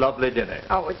very lovely dinner.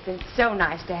 Oh, it's been so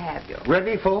nice to have you.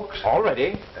 Ready, folks? All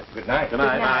ready. Good night. Good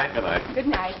night. Good night. Good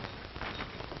night.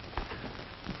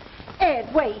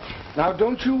 Ed, wait. Now,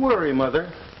 don't you worry,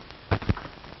 Mother.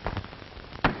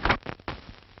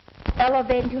 Ella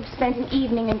Vane, you've spent an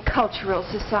evening in cultural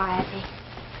society.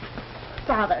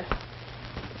 Father,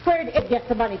 where did Ed get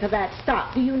the money for that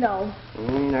stock? Do you know?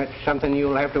 That's something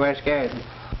you'll have to ask Ed.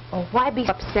 Oh, why be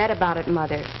upset about it,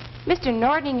 Mother? Mr.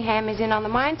 Nordingham is in on the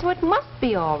mine, so it must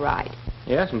be all right.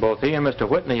 Yes, and both he and Mr.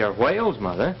 Whitney are whales,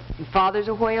 Mother. And Father's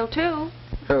a whale, too.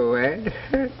 So, Ed,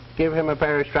 give him a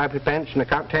pair of stripy pants and a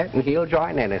cocked hat, and he'll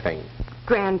join anything.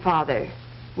 Grandfather,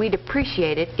 we'd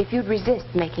appreciate it if you'd resist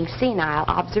making senile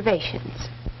observations.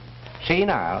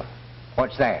 Senile?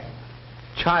 What's that?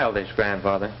 Childish,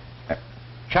 Grandfather.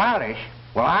 Childish?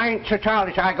 Well, I ain't so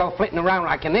childish I go flitting around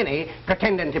like a ninny,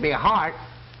 pretending to be a heart.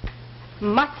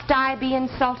 Must I be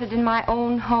insulted in my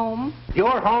own home?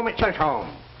 Your home, it's her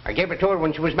home. I gave it to her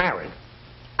when she was married.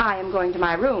 I am going to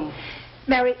my room.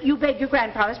 Mary, you beg your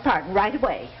grandfather's pardon right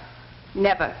away.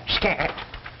 Never. Scat.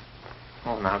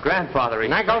 Oh, now, Grandfather...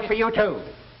 And I go for you, too.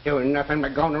 Doing nothing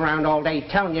but going around all day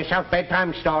telling yourself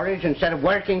bedtime stories instead of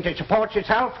working to support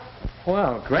yourself.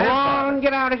 Well, Come Grandfather... on,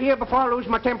 get out of here before I lose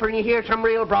my temper and you hear some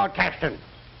real broadcasting.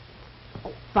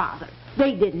 Oh, Father,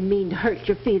 they didn't mean to hurt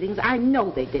your feelings. I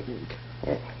know they didn't.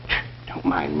 Don't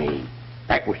mind me.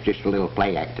 That was just a little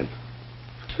play acting.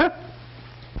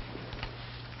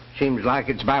 Seems like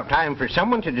it's about time for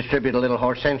someone to distribute a little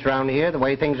horse sense around here, the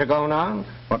way things are going on.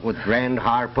 What with grand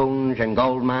harpoons and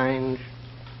gold mines.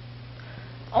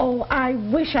 Oh, I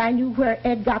wish I knew where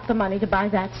Ed got the money to buy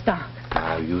that stock.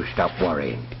 Now, you stop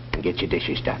worrying and get your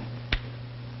dishes done.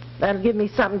 That'll give me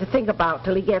something to think about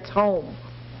till he gets home.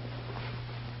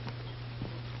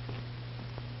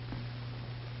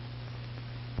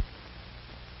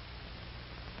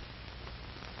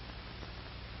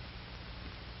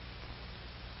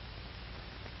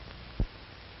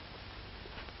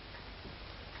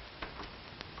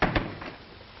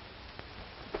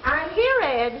 I'm here,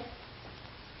 Ed.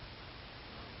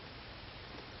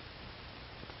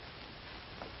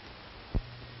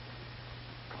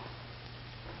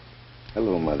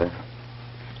 Hello, Mother.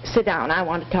 Sit down. I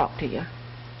want to talk to you.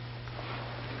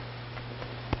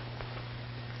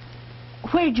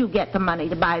 Where'd you get the money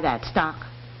to buy that stock?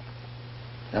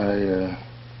 Well,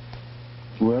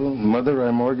 Mother,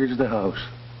 I mortgaged the house.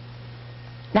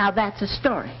 Now, that's a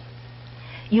story.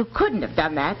 You couldn't have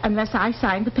done that unless I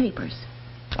signed the papers.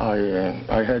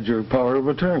 I had your power of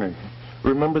attorney.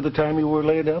 Remember the time you were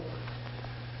laid up?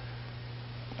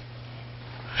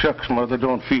 Shucks, Mother,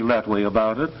 don't feel that way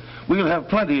about it. We'll have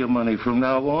plenty of money from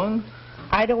now on.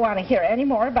 I don't want to hear any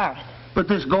more about it. But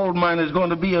this gold mine is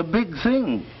going to be a big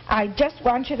thing. I just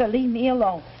want you to leave me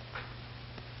alone.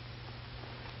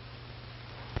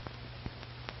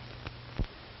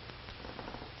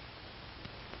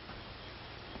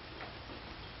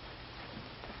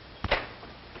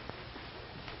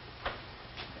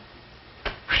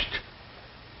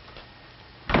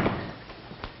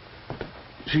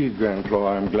 Gee,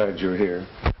 Grandflo, I'm glad you're here.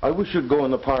 I wish you'd go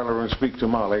in the parlor and speak to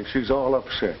Molly. She's all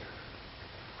upset.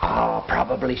 Oh,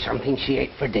 probably something she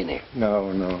ate for dinner.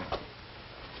 No,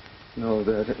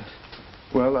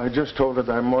 well, I just told her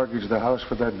that I mortgaged the house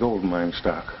for that gold mine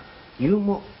stock.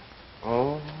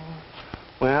 Oh.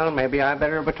 Well, maybe I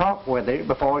better have a talk with her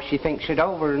before she thinks it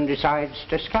over and decides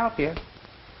to scalp you.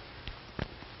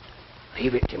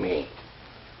 Leave it to me.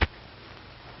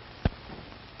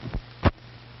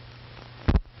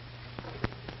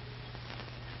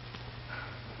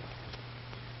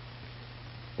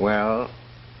 Well,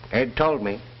 Ed told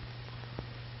me.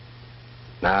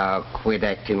 Now, quit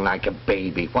acting like a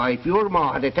baby. Why, if your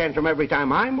ma had a tantrum every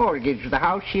time I mortgaged the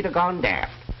house, she'd have gone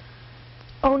daft.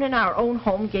 Owning our own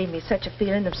home gave me such a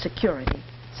feeling of security.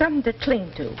 Something to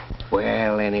cling to.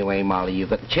 Well, anyway, Molly, you've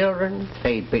got children.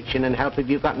 They'd pitch in and help if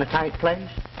you got in a tight place.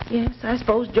 Yes, I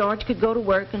suppose George could go to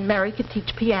work and Mary could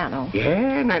teach piano.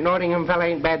 Yeah, and that Nordingham fella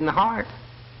ain't bad in the heart.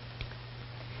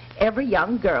 Every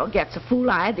young girl gets a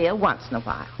fool idea once in a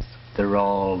while. They're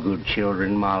all good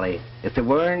children, Molly. If they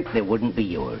weren't, they wouldn't be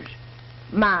yours.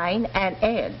 Mine and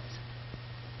Ed's.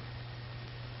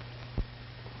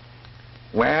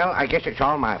 Well, I guess it's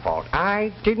all my fault.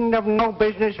 I didn't have no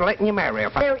business letting you marry a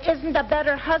There isn't a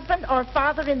better husband or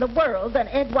father in the world than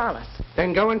Ed Wallace.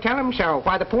 Then go and tell him so.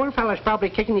 Why, the poor fellow's probably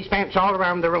kicking his pants all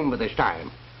around the room by this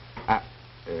time.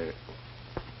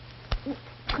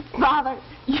 Father,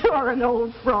 you're an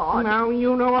old fraud. Now,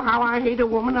 you know how I hate a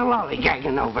woman a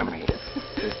lollygagging over me.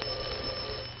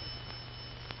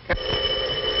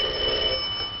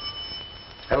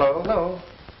 Hello? Hello?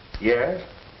 Yes?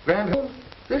 Grandpa,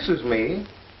 this is me.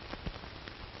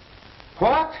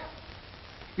 What?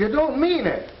 You don't mean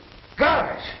it.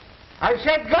 Gosh! I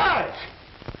said gosh!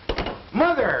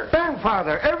 Mother,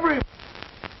 grandfather, every...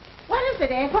 What is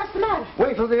it, Ed? What's the matter?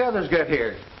 Wait till the others get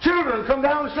here. Children, come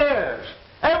downstairs.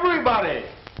 Everybody!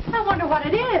 I wonder what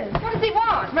it is. What does he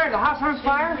want? Mary, the house on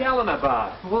fire? What are you yelling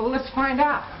about? Well, let's find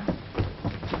out.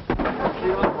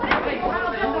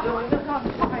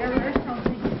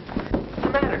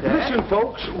 Listen,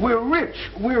 folks, we're rich.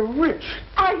 We're rich.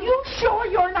 Are you sure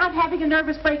you're not having a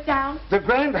nervous breakdown? The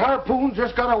Grand Harpoon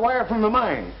just got a wire from the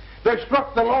mine. They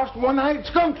struck the lost one-eyed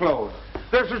skunk load.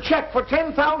 There's a check for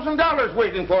 $10,000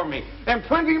 waiting for me, and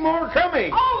plenty more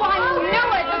coming. Oh, I knew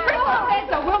it. The principal said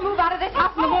so. We'll move out of this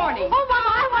house in the morning. Oh,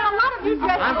 Mama, I want a lot of new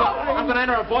dresses. I'm going to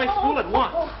enter a boys' school at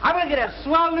once. I'm going to get a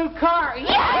swell new car.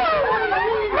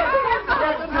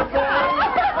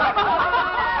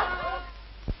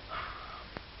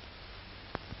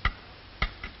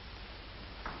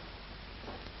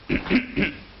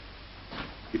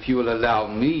 If you will allow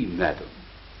me, madam.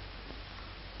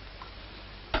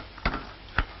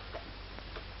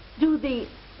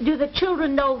 Do the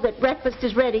children know that breakfast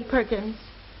is ready, Perkins?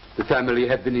 The family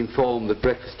have been informed that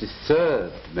breakfast is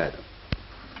served, madam.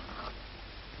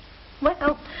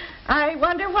 Well, I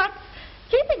wonder what's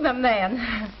keeping them then.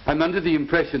 I'm under the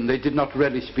impression they did not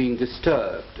relish being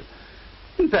disturbed.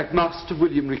 In fact, Master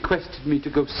William requested me to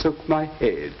go soak my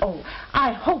head. Oh,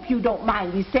 I hope you don't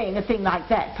mind me saying a thing like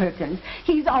that, Perkins.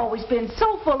 He's always been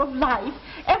so full of life,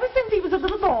 ever since he was a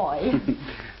little boy.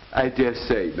 I dare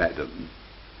say, madam.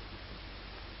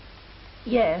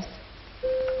 Yes.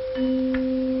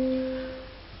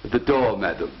 At the door,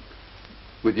 madam,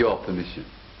 with your permission.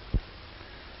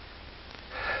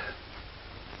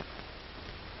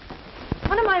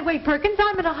 On my way, Perkins.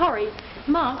 I'm in a hurry.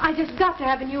 Mom, I just got to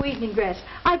have a new evening dress.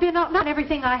 I've been out not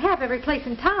everything I have every place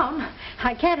in town.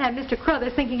 I can't have Mr.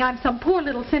 Crothers thinking I'm some poor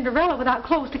little Cinderella without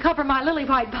clothes to cover my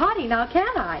lily-white body, now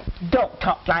can I? Don't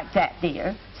talk like that,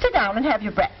 dear. Sit down and have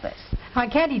your breakfast. I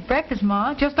can't eat breakfast,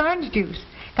 Ma. Just orange juice.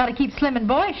 Got to keep slim and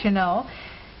boyish, you know.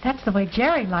 That's the way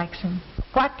Jerry likes him.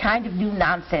 What kind of new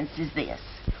nonsense is this?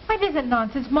 Why, it isn't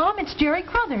nonsense, Mom. It's Jerry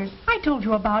Crothers. I told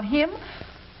you about him.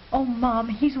 Oh, Mom,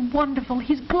 he's wonderful.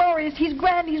 He's glorious. He's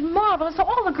grand. He's marvelous.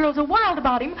 All the girls are wild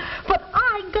about him. But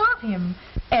I got him.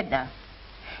 Edna,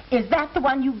 is that the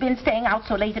one you've been staying out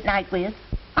so late at night with?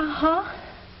 Uh-huh.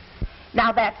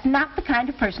 Now, that's not the kind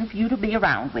of person for you to be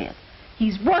around with.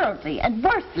 He's worldly and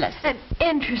worthless. And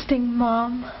interesting,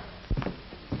 Mom.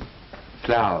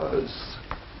 Flowers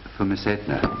for Miss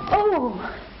Edna.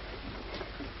 Oh!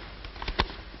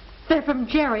 They're from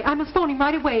Jerry. I must phone him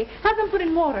right away. Have them put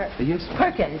in water. Yes,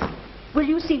 Perkins, will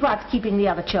you see what's keeping the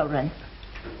other children?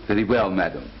 very well,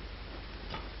 madam.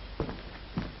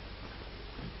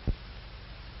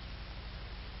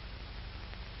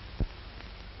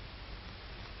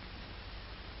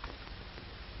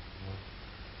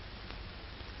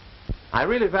 I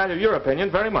really value your opinion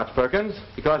very much, Perkins,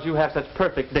 because you have such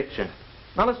perfect diction.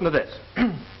 Now listen to this.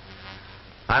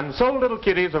 And so, little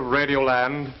kiddies of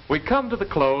Radioland, we come to the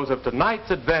close of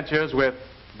tonight's adventures with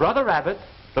Brother Rabbit,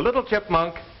 the Little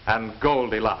Chipmunk, and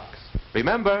Goldilocks.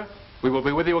 Remember, we will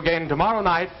be with you again tomorrow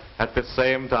night at the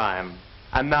same time.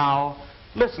 And now,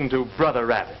 listen to Brother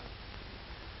Rabbit.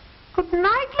 Good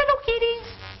night, little kiddies.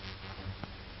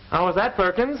 How was that,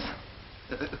 Perkins?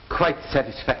 Quite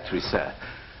satisfactory, sir.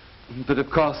 But of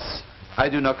course, I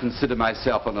do not consider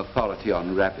myself an authority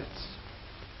on rabbits.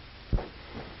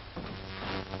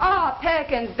 Ah,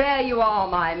 Perkins, there you are,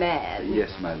 my man.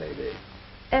 Yes, my lady.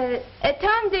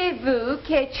 Attendez-vous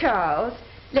que Charles,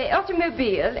 les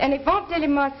automobiles et les ventes de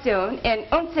l'émotion en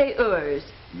 11 heures.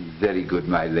 Very good,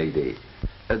 my lady.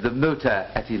 The motor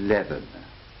at 11.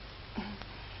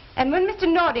 And when Mr.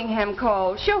 Nordingham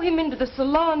calls, show him into the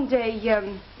salon de...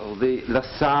 La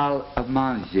salle à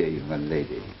manger, my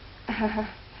lady.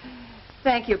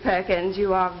 Thank you, Perkins.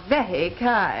 You are very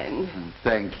kind.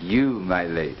 Thank you, my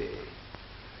lady.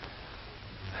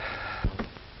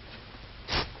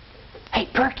 Hey,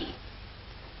 Perky.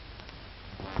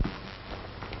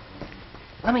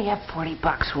 Let me have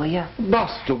 $40, will you?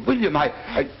 Master William,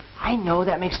 I know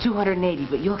that makes 280,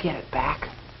 but you'll get it back.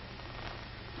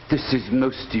 This is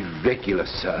most irregular,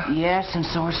 sir. Yes, and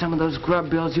so are some of those grub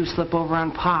bills you slip over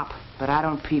on Pop. But I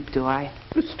don't peep, do I?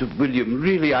 Mr. William,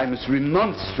 really, I must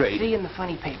remonstrate. See in the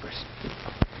funny papers.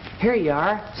 Here you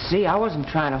are. See, I wasn't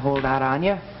trying to hold out on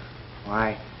you.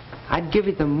 Why, I'd give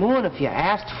you the moon if you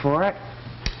asked for it.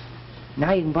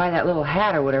 Now you can buy that little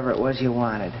hat or whatever it was you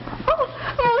wanted. Oh,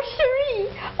 chérie.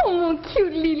 Oh,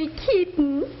 cute little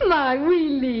kitten. My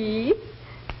Willie.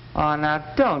 Oh,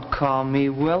 now don't call me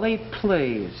Willie,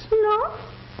 please. No?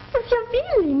 Monsieur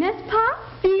Willie, n'est-ce pas,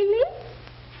 Willie?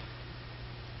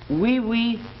 Oui,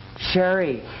 oui,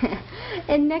 chérie.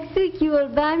 And next week you will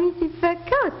buy me this fur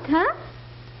coat, huh?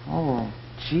 Oh,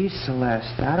 gee,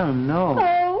 Celeste, I don't know.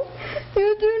 Oh,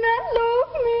 you do not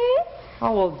love me?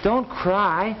 Oh, well, don't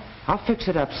cry. I'll fix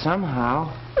it up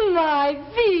somehow. My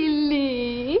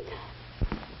Willie.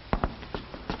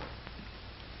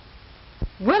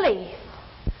 Willie.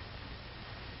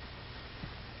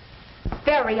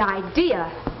 Very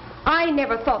idea. I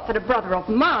never thought that a brother of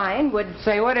mine would...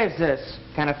 Say, what is this?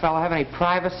 Can a fellow have any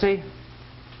privacy?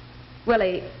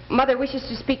 Willie, Mother wishes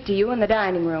to speak to you in the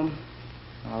dining room.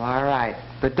 Well, all right.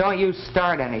 But don't you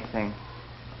start anything.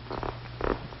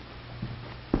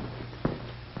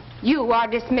 You are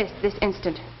dismissed this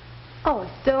instant. Oh,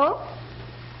 so?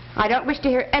 I don't wish to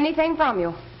hear anything from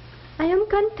you. I am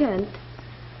content.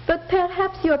 But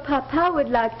perhaps your papa would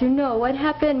like to know what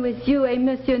happened with you and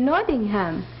Monsieur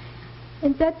Nordingham.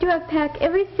 And that you have packed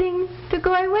everything to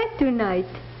go away tonight,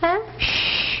 huh?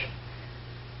 Shh!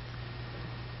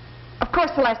 Of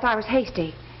course, Celeste, I was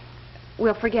hasty.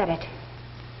 We'll forget it.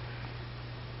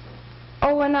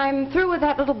 Oh, and I'm through with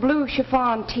that little blue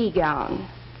chiffon tea gown.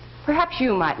 Perhaps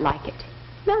you might like it.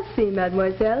 Merci,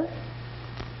 mademoiselle.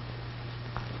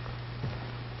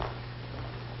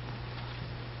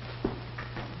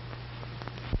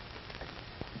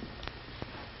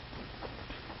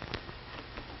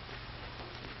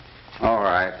 All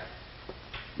right.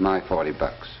 My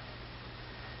 $40.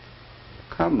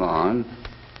 Come on.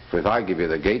 For if I give you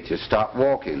the gate, you start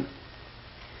walking.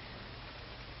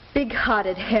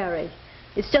 Big-hearted Harry.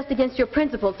 It's just against your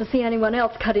principles to see anyone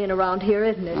else cut in around here,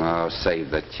 isn't it? Oh, save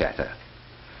the chatter.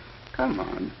 Come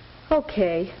on.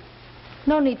 Okay.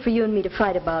 No need for you and me to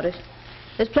fight about it.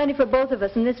 There's plenty for both of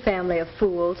us in this family of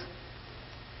fools.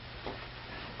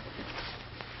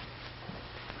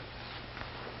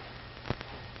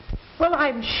 Well,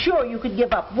 I'm sure you could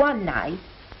give up one night.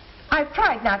 I've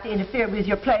tried not to interfere with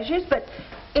your pleasures, but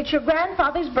it's your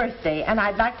grandfather's birthday, and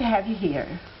I'd like to have you here.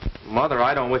 Mother,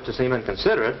 I don't wish to seem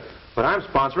inconsiderate, but I'm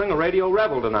sponsoring a radio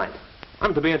revel tonight.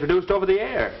 I'm to be introduced over the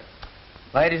air.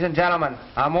 Ladies and gentlemen,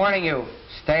 I'm warning you.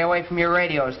 Stay away from your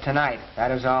radios tonight. That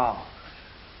is all.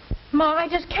 Ma, I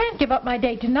just can't give up my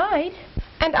date tonight.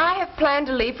 And I have planned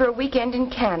to leave for a weekend in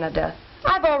Canada.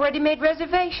 I've already made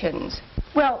reservations.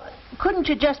 Well, couldn't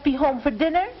you just be home for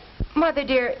dinner? Mother,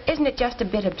 dear, isn't it just a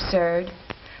bit absurd?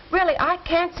 Really, I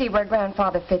can't see where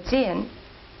Grandfather fits in.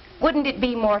 Wouldn't it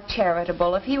be more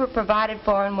charitable if he were provided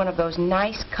for in one of those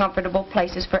nice, comfortable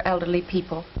places for elderly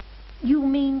people? You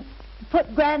mean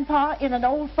put Grandpa in an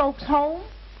old folks' home?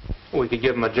 We could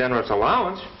give him a generous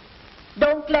allowance.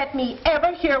 Don't let me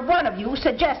ever hear one of you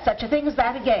suggest such a thing as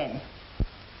that again.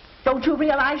 Don't you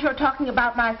realize you're talking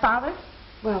about my father?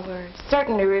 Well, we're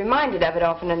certainly reminded of it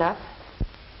often enough.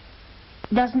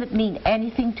 Doesn't it mean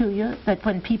anything to you that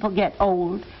when people get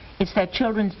old, it's their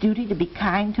children's duty to be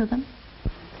kind to them?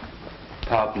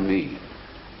 Pardon me.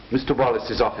 Mr.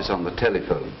 Wallace's office on the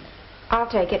telephone. I'll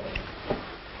take it.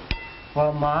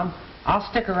 Well, Mom, I'll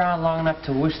stick around long enough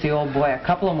to wish the old boy a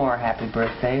couple of more happy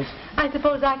birthdays. I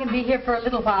suppose I can be here for a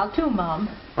little while, too, Mom.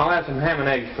 I'll have some ham and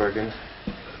eggs, Perkins.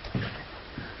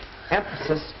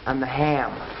 Emphasis on the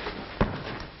ham.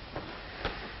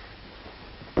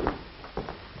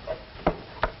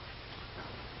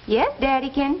 Yes,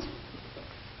 Daddykins?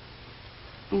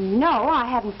 No, I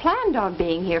hadn't planned on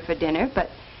being here for dinner, but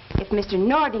If Mr.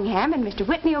 Nordingham and Mr.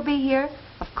 Whitney will be here,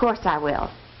 of course I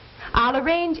will. I'll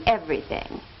arrange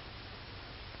everything.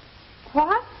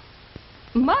 What?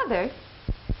 Mother?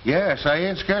 Yes, I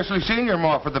ain't scarcely seen your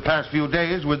ma for the past few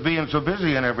days with being so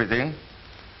busy and everything.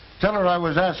 Tell her I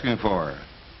was asking for her.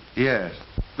 Yes.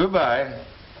 Goodbye.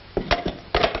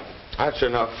 That's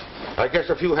enough. I guess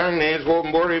a few hangnails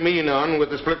won't worry me none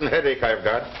with the splitting headache I've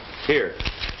got. Here,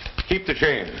 keep the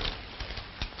change.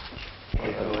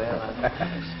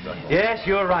 Yes,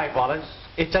 you're right, Wallace.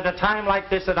 It's at a time like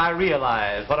this that I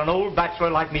realize what an old bachelor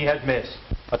like me has missed.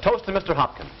 A toast to Mr.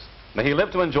 Hopkins. May he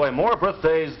live to enjoy more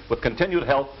birthdays with continued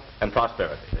health and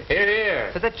prosperity. Here,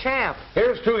 here. To the champ.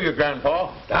 Here's to you,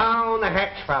 Grandpa. Down the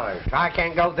hatch, fellas. I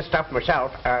can't go the stuff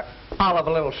myself. I'll have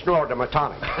a little snort of my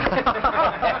tonic.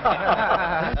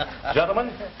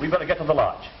 Gentlemen, we better get to the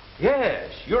lodge.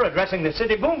 Yes, you're addressing the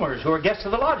city boomers who are guests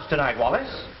of the lodge tonight,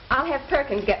 Wallace. I'll have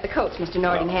Perkins get the coats, Mr.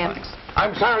 Nordingham.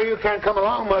 I'm sorry you can't come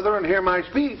along, Mother, and hear my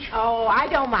speech. Oh, I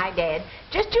don't mind, Ed.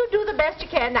 Just you do the best you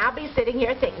can, and I'll be sitting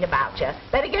here thinking about you.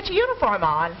 Better get your uniform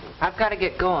on. I've got to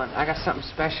get going. I got something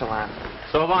special on.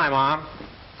 So have I, Mom.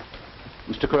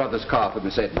 Mr. Carruthers' car for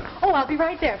Miss Edna. Oh, I'll be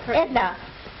right there, Edna,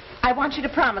 I want you to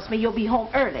promise me you'll be home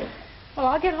early. Well,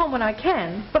 I'll get home when I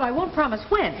can, but I won't promise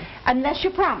when. Unless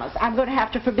you promise, I'm going to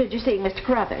have to forbid you seeing Mr.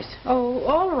 Carruthers. Oh,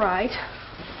 all right.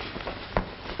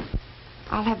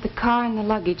 I'll have the car and the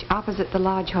luggage opposite the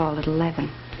lodge hall at 11.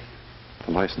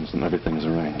 The license and everything is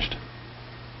arranged.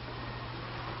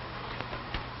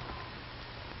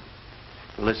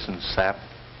 Listen, Sap,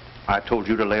 I told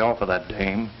you to lay off of that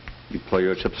dame. You play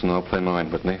your chips and I'll play mine,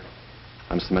 Whitney.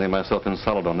 I'm cementing myself in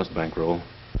solid on this bankroll.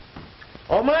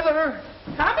 Oh, Mother!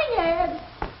 Coming, Ed.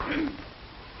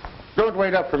 Don't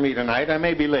wait up for me tonight. I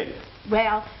may be late.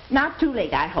 Well, not too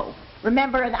late, I hope.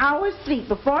 Remember, an hour's sleep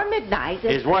before midnight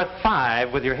is worth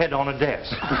 5 with your head on a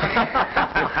desk.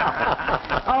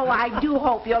 Oh, I do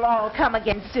hope you'll all come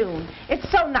again soon. It's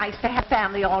so nice to have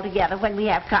family all together when we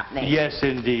have company. Yes,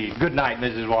 indeed. Good night,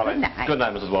 Mrs. Wallace. Good night. Good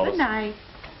night, Mrs. Wallace. Good night.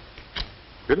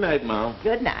 Good night, Mom.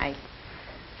 Good night.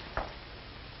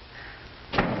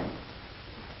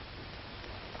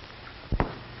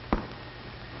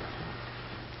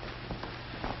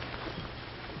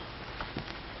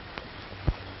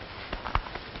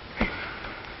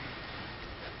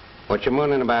 What you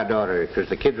mooning about, daughter? Because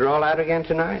the kids are all out again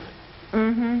tonight?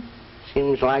 Mm-hmm.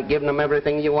 Seems like giving them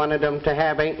everything you wanted them to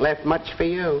have ain't left much for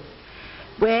you.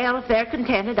 Well, if they're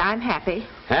contented, I'm happy.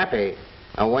 Happy?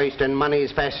 Wasting money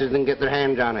as fast as they can get their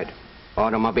hands on it.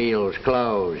 Automobiles,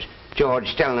 clothes.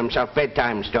 George telling himself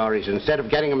bedtime stories instead of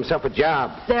getting himself a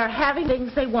job. They're having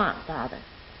things they want, Father.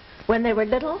 When they were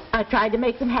little, I tried to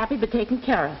make them happy by taking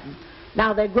care of them.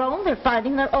 Now they're grown, they're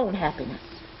finding their own happiness.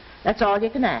 That's all you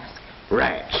can ask.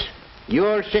 Rats.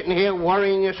 You're sitting here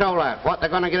worrying your soul out. What they're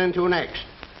going to get into next.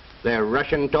 They're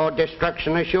rushing toward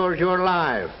destruction as sure as you're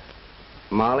alive.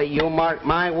 Molly, you mark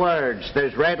my words.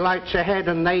 There's red lights ahead,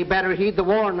 and they better heed the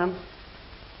warning.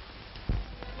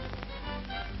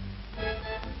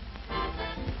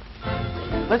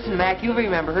 Listen, Mac, you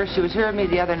remember her. She was here with me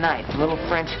the other night, the little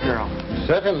French girl.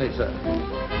 Certainly, sir.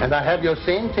 And I have your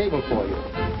same table for you,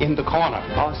 in the corner.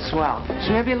 Oh, swell.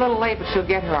 She may be a little late, but she'll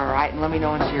get here all right, and let me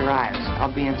know when she arrives.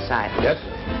 I'll be inside. Yes,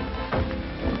 sir.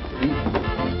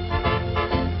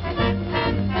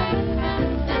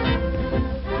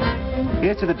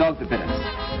 Here's to the dog that bit us.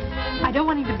 I don't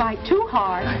want him to bite too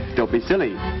hard. Don't be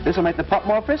silly. This will make the pup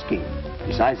more frisky.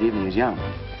 Besides, the evening is young.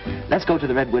 Let's go to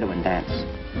the Red Widow and dance.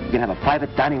 We can have a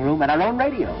private dining room and our own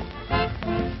radio.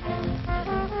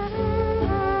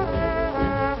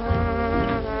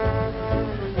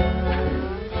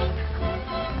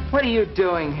 What are you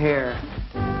doing here?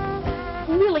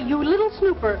 Willie, you little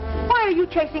snooper. Why are you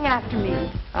chasing after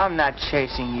me? I'm not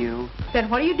chasing you. Then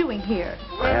what are you doing here?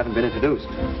 I haven't been introduced.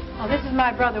 Oh, this is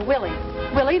my brother, Willie.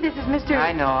 Willie, this is Mr.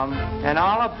 I know him, and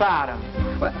all about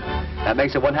him. Well, that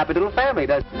makes it one happy little family,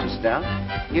 doesn't it, Mr.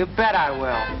 Stout? You bet I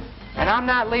will. And I'm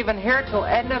not leaving here till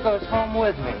Edna goes home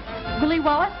with me. Willie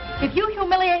Wallace, if you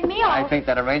humiliate me, I think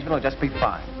that arrangement will just be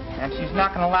fine. And she's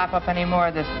not going to lap up any more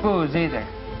of this booze either.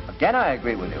 Again, I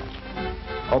agree with you.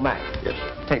 Oh, Mac. Yes,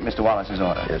 sir. Take Mr. Wallace's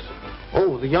order. Yes, sir.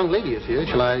 Oh, the young lady is here.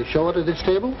 Shall I show her to this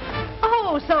table?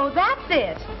 Oh, so that's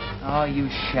it. Oh, you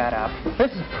shut up.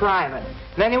 This is private.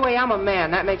 And anyway, I'm a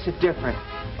man. That makes it different.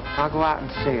 I'll go out and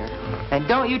see her. And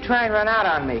don't you try and run out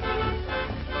on me.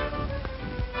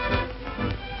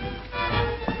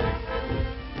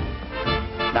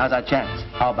 Now's our chance.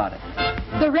 How about it?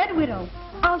 The Red Widow.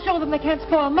 I'll show them they can't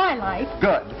spoil my life.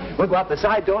 Good. We'll go out the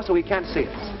side door so he can't see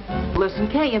us. Listen,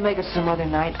 can't you make us some other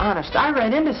night? Honest, I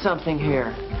ran into something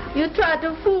here. You tried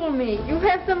to fool me. You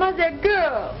have some other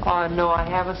girl. Oh, no, I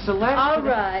have a Celeste. All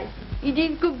right.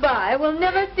 Edith, goodbye. I will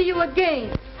never see you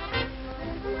again.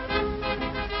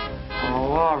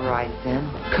 Oh, all right,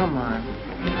 then. Come on.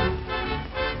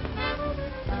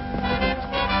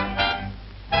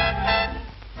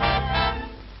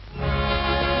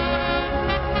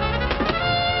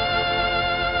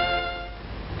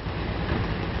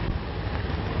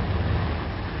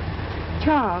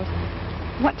 Charles,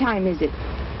 what time is it?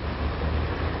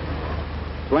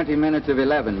 20 minutes of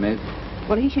 11, miss.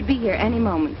 Well, he should be here any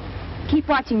moment. Keep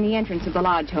watching the entrance of the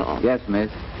lodge hall. Yes, miss.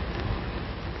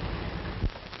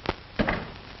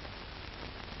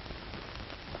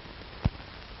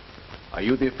 Are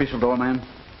you the official doorman?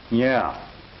 Yeah.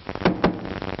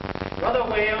 Brother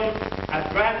Wales,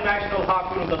 as Grand National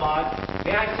Harpoon of the Lodge,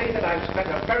 may I say that I've spent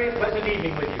a very pleasant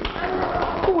evening with you.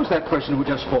 Who was that person who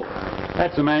just spoke?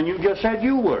 That's the man you just said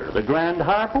you were, the Grand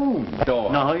Harpoon.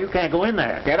 Door. No, you can't go in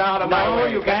there. Get out of my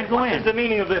way. No, you can't go What in. is the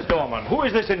meaning of this, doorman? Who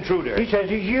is this intruder? He says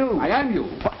he's you. I am you.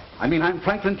 I mean, I'm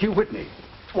Franklin Q. Whitney.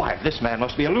 Why, this man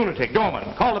must be a lunatic.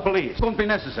 Doorman, call the police. It won't be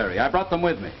necessary. I brought them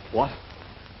with me. What?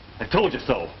 I told you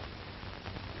so.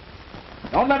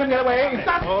 Don't let him get away.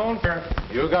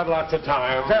 You got lots of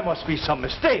time. There must be some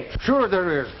mistake. Sure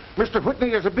there is. Mr. Whitney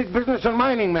is a big business and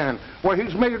mining man. Why,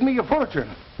 he's made me a fortune.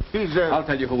 He's I'll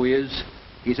tell you who he is.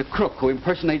 He's a crook who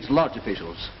impersonates lodge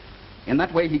officials. In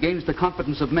that way, he gains the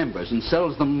confidence of members and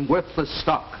sells them worthless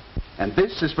stock. And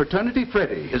this is Fraternity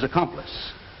Freddy, his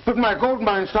accomplice. But my gold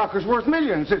mine stock is worth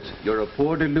millions. You're a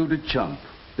poor, deluded chump.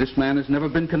 This man has never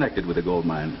been connected with a gold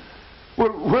mine. Well,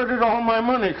 where did all my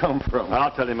money come from?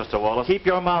 I'll tell you, Mr. Wallace. Keep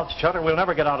your mouth shut or we'll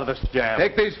never get out of this jam.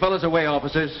 Take these fellas away,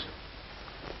 officers.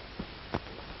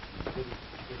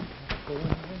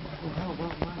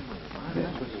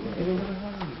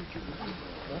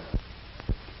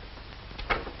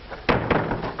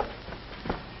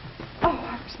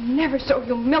 Never so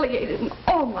humiliated in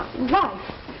all my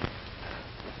life.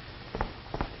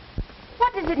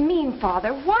 What does it mean,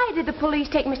 Father? Why did the police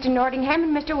take Mr. Nordingham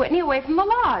and Mr. Whitney away from the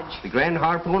lodge? The Grand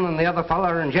Harpoon and the other fellow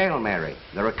are in jail, Mary.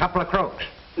 They're a couple of crooks.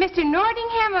 Mr.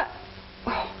 Nordingham...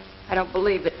 Oh, I don't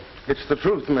believe it. It's the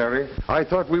truth, Mary. I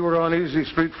thought we were on easy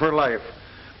street for life,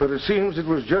 but it seems it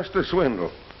was just a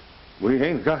swindle. We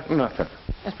ain't got nothing.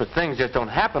 Yes, but things just don't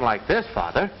happen like this,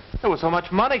 Father. There was so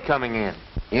much money coming in.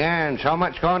 Yeah, and so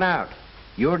much going out.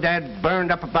 Your dad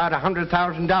burned up about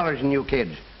 $100,000 in you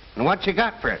kids. And what's he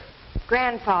got for it?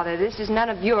 Grandfather, this is none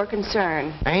of your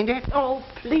concern. Ain't it? Oh,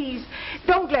 please,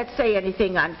 don't let's say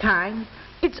anything unkind.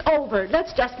 It's over.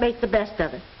 Let's just make the best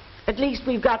of it. At least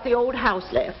we've got the old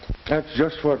house left. That's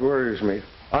just what worries me.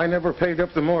 I never paid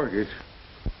up the mortgage,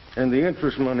 and the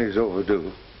interest money's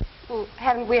overdue. Well,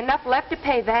 haven't we enough left to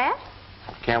pay that?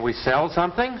 Can't we sell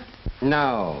something?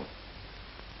 No.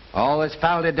 All this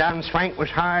fal-de-dance swank was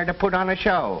hired to put on a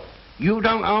show. You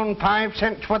don't own 5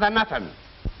 cents worth of nothing.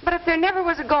 But if there never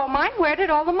was a gold mine, where did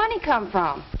all the money come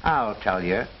from? I'll tell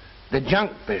you. The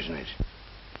junk business.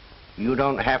 You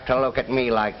don't have to look at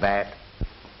me like that.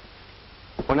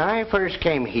 When I first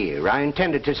came here, I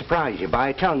intended to surprise you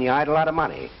by telling you I had a lot of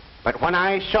money. But when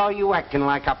I saw you acting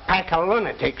like a pack of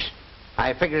lunatics,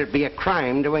 I figured it'd be a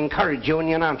crime to encourage you in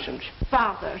your nonsense.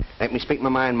 Father. Let me speak my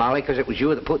mind, Molly, because it was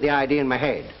you that put the idea in my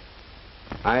head.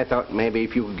 I thought maybe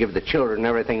if you could give the children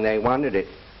everything they wanted, it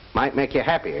might make you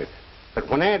happier. But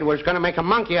when Ed was going to make a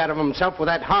monkey out of himself with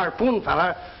that Harpoon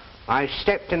fella, I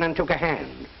stepped in and took a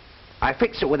hand. I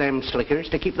fixed it with them slickers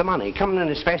to keep the money coming in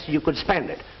as fast as you could spend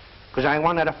it, because I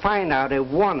wanted to find out if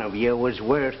one of you was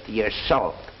worth your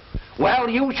salt. Well,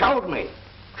 you showed me.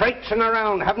 Traipsing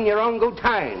around, having your own good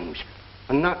times,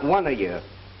 and not one of you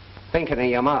thinking of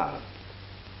your ma.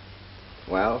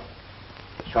 Well,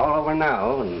 it's all over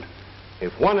now, and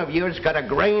if one of you's got a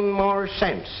grain more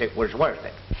sense, it was worth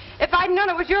it. If I'd known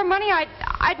it was your money,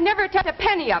 I'd never touch a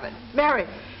penny of it. Mary,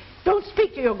 don't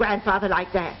speak to your grandfather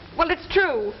like that. Well, it's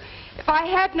true. If I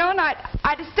had known, I'd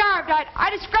have starved.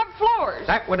 I'd have scrubbed floors.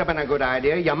 That would have been a good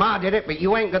idea. Your ma did it, but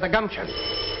you ain't got the gumption.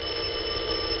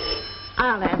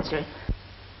 I'll answer it.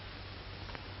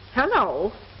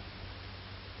 Hello?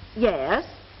 Yes?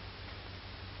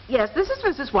 Yes, this is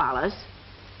Mrs. Wallace.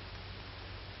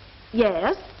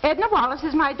 Yes, Edna Wallace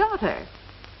is my daughter.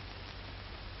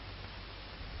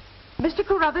 Mr.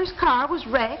 Carruthers' car was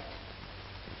wrecked.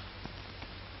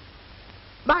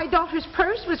 My daughter's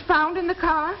purse was found in the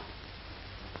car.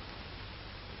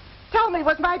 Tell me,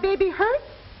 was my baby hurt?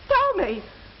 Tell me.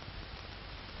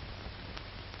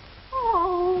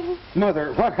 Oh.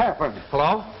 Mother, what happened?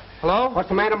 Hello? Hello? What's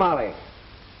the matter, Molly?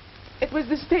 It was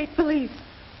the state police.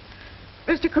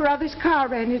 Mr. Carruthers' car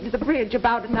ran into the bridge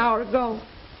about an hour ago.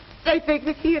 They think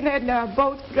that he and Edna are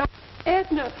both gone.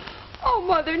 Edna. Oh,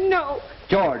 Mother, no.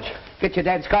 George, get your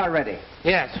dad's car ready.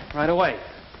 Yes, right away.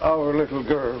 Our little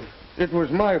girl. It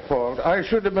was my fault. I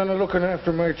should have been looking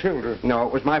after my children. No,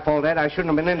 it was my fault, Ed. I shouldn't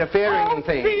have been interfering in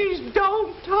things. Please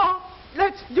don't talk.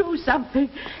 Let's do something.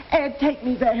 Ed, take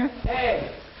me there.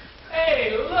 Hey!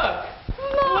 Hey, look!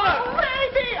 Look,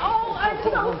 baby! Oh, I'm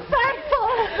so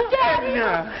thankful. Daddy!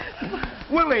 Edna!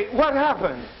 Willie, what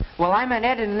happened? Well, I met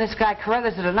Ed and this guy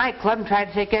Carruthers at a nightclub and tried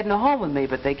to take Edna home with me,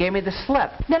 but they gave me the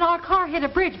slip. Then our car hit a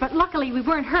bridge, but luckily we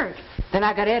weren't hurt. Then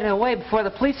I got Edna away before the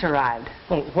police arrived.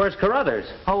 Well, where's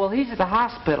Carruthers? Oh, well, he's at the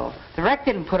hospital. The wreck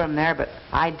didn't put him there, but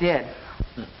I did.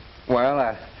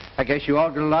 Well, I guess you all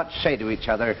got a lot to say to each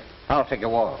other. I'll take a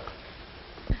walk.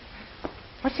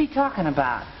 What's he talking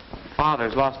about?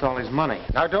 Father's lost all his money.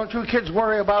 Now, don't you kids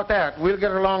worry about that. We'll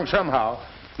get along somehow.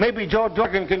 Maybe Joe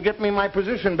Duggan can get me my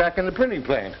position back in the printing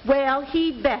plant. Well,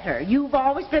 he'd better. You've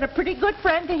always been a pretty good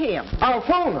friend to him. I'll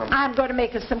phone him. I'm going to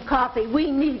make us some coffee.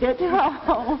 We need it.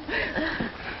 Oh.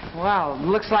 Well,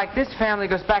 looks like this family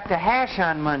goes back to hash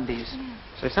on Mondays.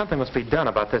 Say, something must be done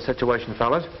about this situation,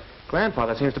 fellas.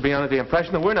 Grandfather seems to be under the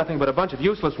impression that we're nothing but a bunch of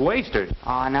useless wasters.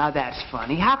 Oh, now that's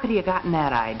funny. How could he have gotten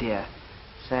that idea?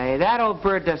 Say, that old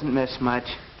bird doesn't miss much.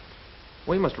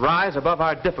 We must rise above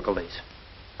our difficulties.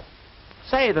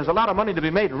 Say, there's a lot of money to be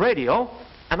made in radio,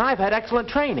 and I've had excellent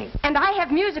training. And I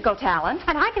have musical talent.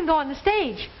 And I can go on the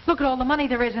stage. Look at all the money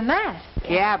there is in that.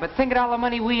 Yeah, but think of all the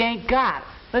money we ain't got.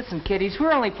 Listen, kiddies,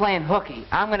 we're only playing hooky.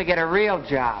 I'm going to get a real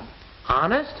job.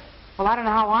 Honest? Well, I don't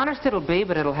know how honest it'll be,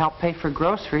 but it'll help pay for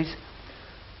groceries.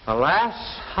 Alas,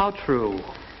 how true.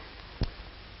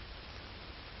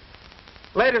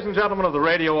 Ladies and gentlemen of the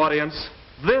radio audience,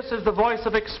 this is the voice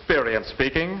of experience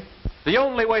speaking. The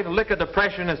only way to lick a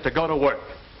depression is to go to work.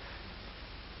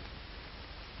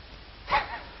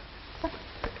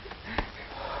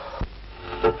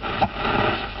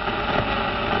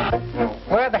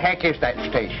 Where the heck is that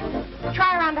station?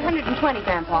 Try around 120,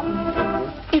 Grandpa.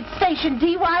 It's station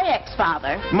DYX,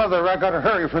 Father. Mother, I gotta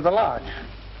hurry for the lodge.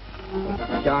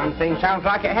 Darn thing sounds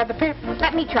like it had the pip.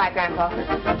 Let me try, Grandpa.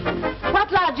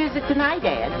 What lodge is it tonight,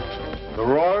 Ed? The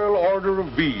Royal Order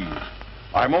of Bees.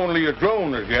 I'm only a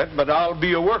drone as yet, but I'll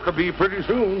be a worker bee pretty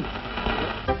soon.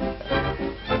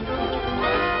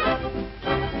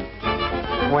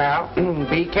 Well,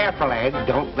 be careful, Ed.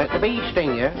 Don't let the bee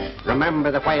sting you.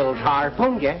 Remember the whales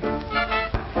harpooned you.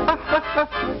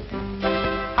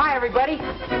 Hi, everybody.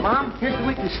 Mom, here's the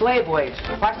weekly slave wage.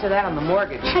 Watch to that on the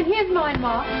mortgage. And here's mine,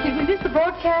 Ma. Did we miss the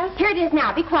broadcast? Here it is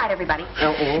now. Be quiet, everybody.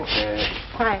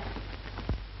 Quiet.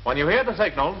 When you hear the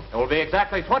signal, it will be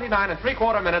exactly 29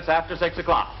 3/4 minutes after 6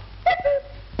 o'clock.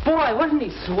 Boy, wasn't he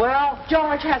swell?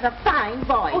 George has a fine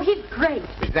voice. Oh, he's great.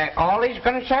 Is that all he's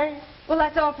going to say? Well,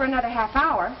 that's all for another half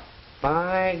hour.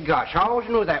 My gosh, I always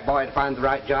knew that boy would find the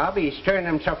right job. He's turned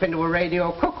himself into a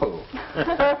radio cuckoo.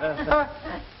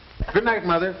 Good night,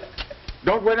 Mother.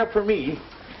 Don't wait up for me.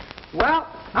 Well,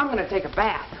 I'm going to take a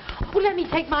bath. Oh, let me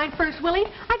take mine first, Willie.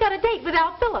 I got a date with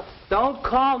Al Phillips. Don't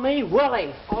call me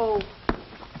Willie. Oh.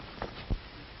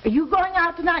 Are you going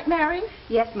out tonight, Mary?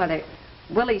 Yes, Mother.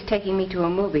 Willie's taking me to a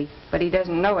movie, but he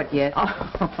doesn't know it yet.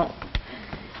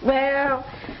 Well,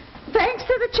 thanks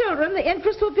to the children, the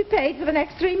interest will be paid for the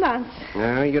next 3 months.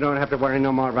 No, you don't have to worry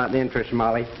no more about the interest,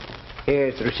 Molly.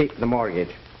 Here's the receipt for the mortgage.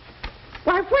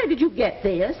 Why, where did you get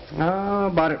this?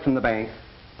 Oh, bought it from the bank.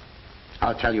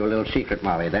 I'll tell you a little secret,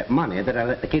 Molly. That money that I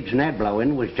let the kids and Ed blow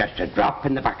in was just a drop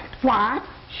in the bucket. What?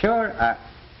 Sure, I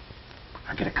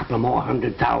get a couple of more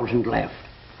 100,000 left.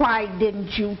 Why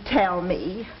didn't you tell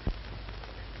me?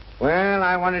 Well,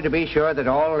 I wanted to be sure that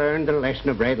all learned the lesson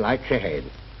of red lights ahead.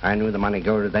 I knew the money'd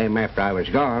go to them after I was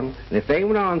gone, and if they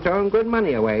went on throwing good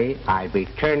money away, I'd be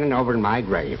turning over in my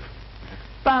grave.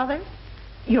 Father,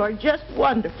 you're just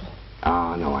wonderful.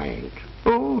 Oh, no, I ain't.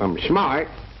 Oh, I'm smart.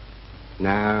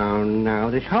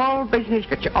 Now, this whole business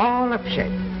got you all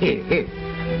upset. Here.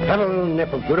 Have a little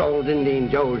nip of good old Indian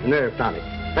Joe's nerve tonic.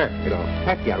 There, it'll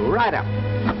pep you right up.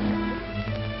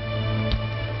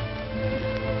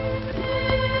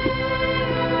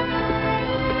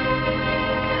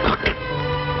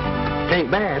 Ain't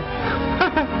bad.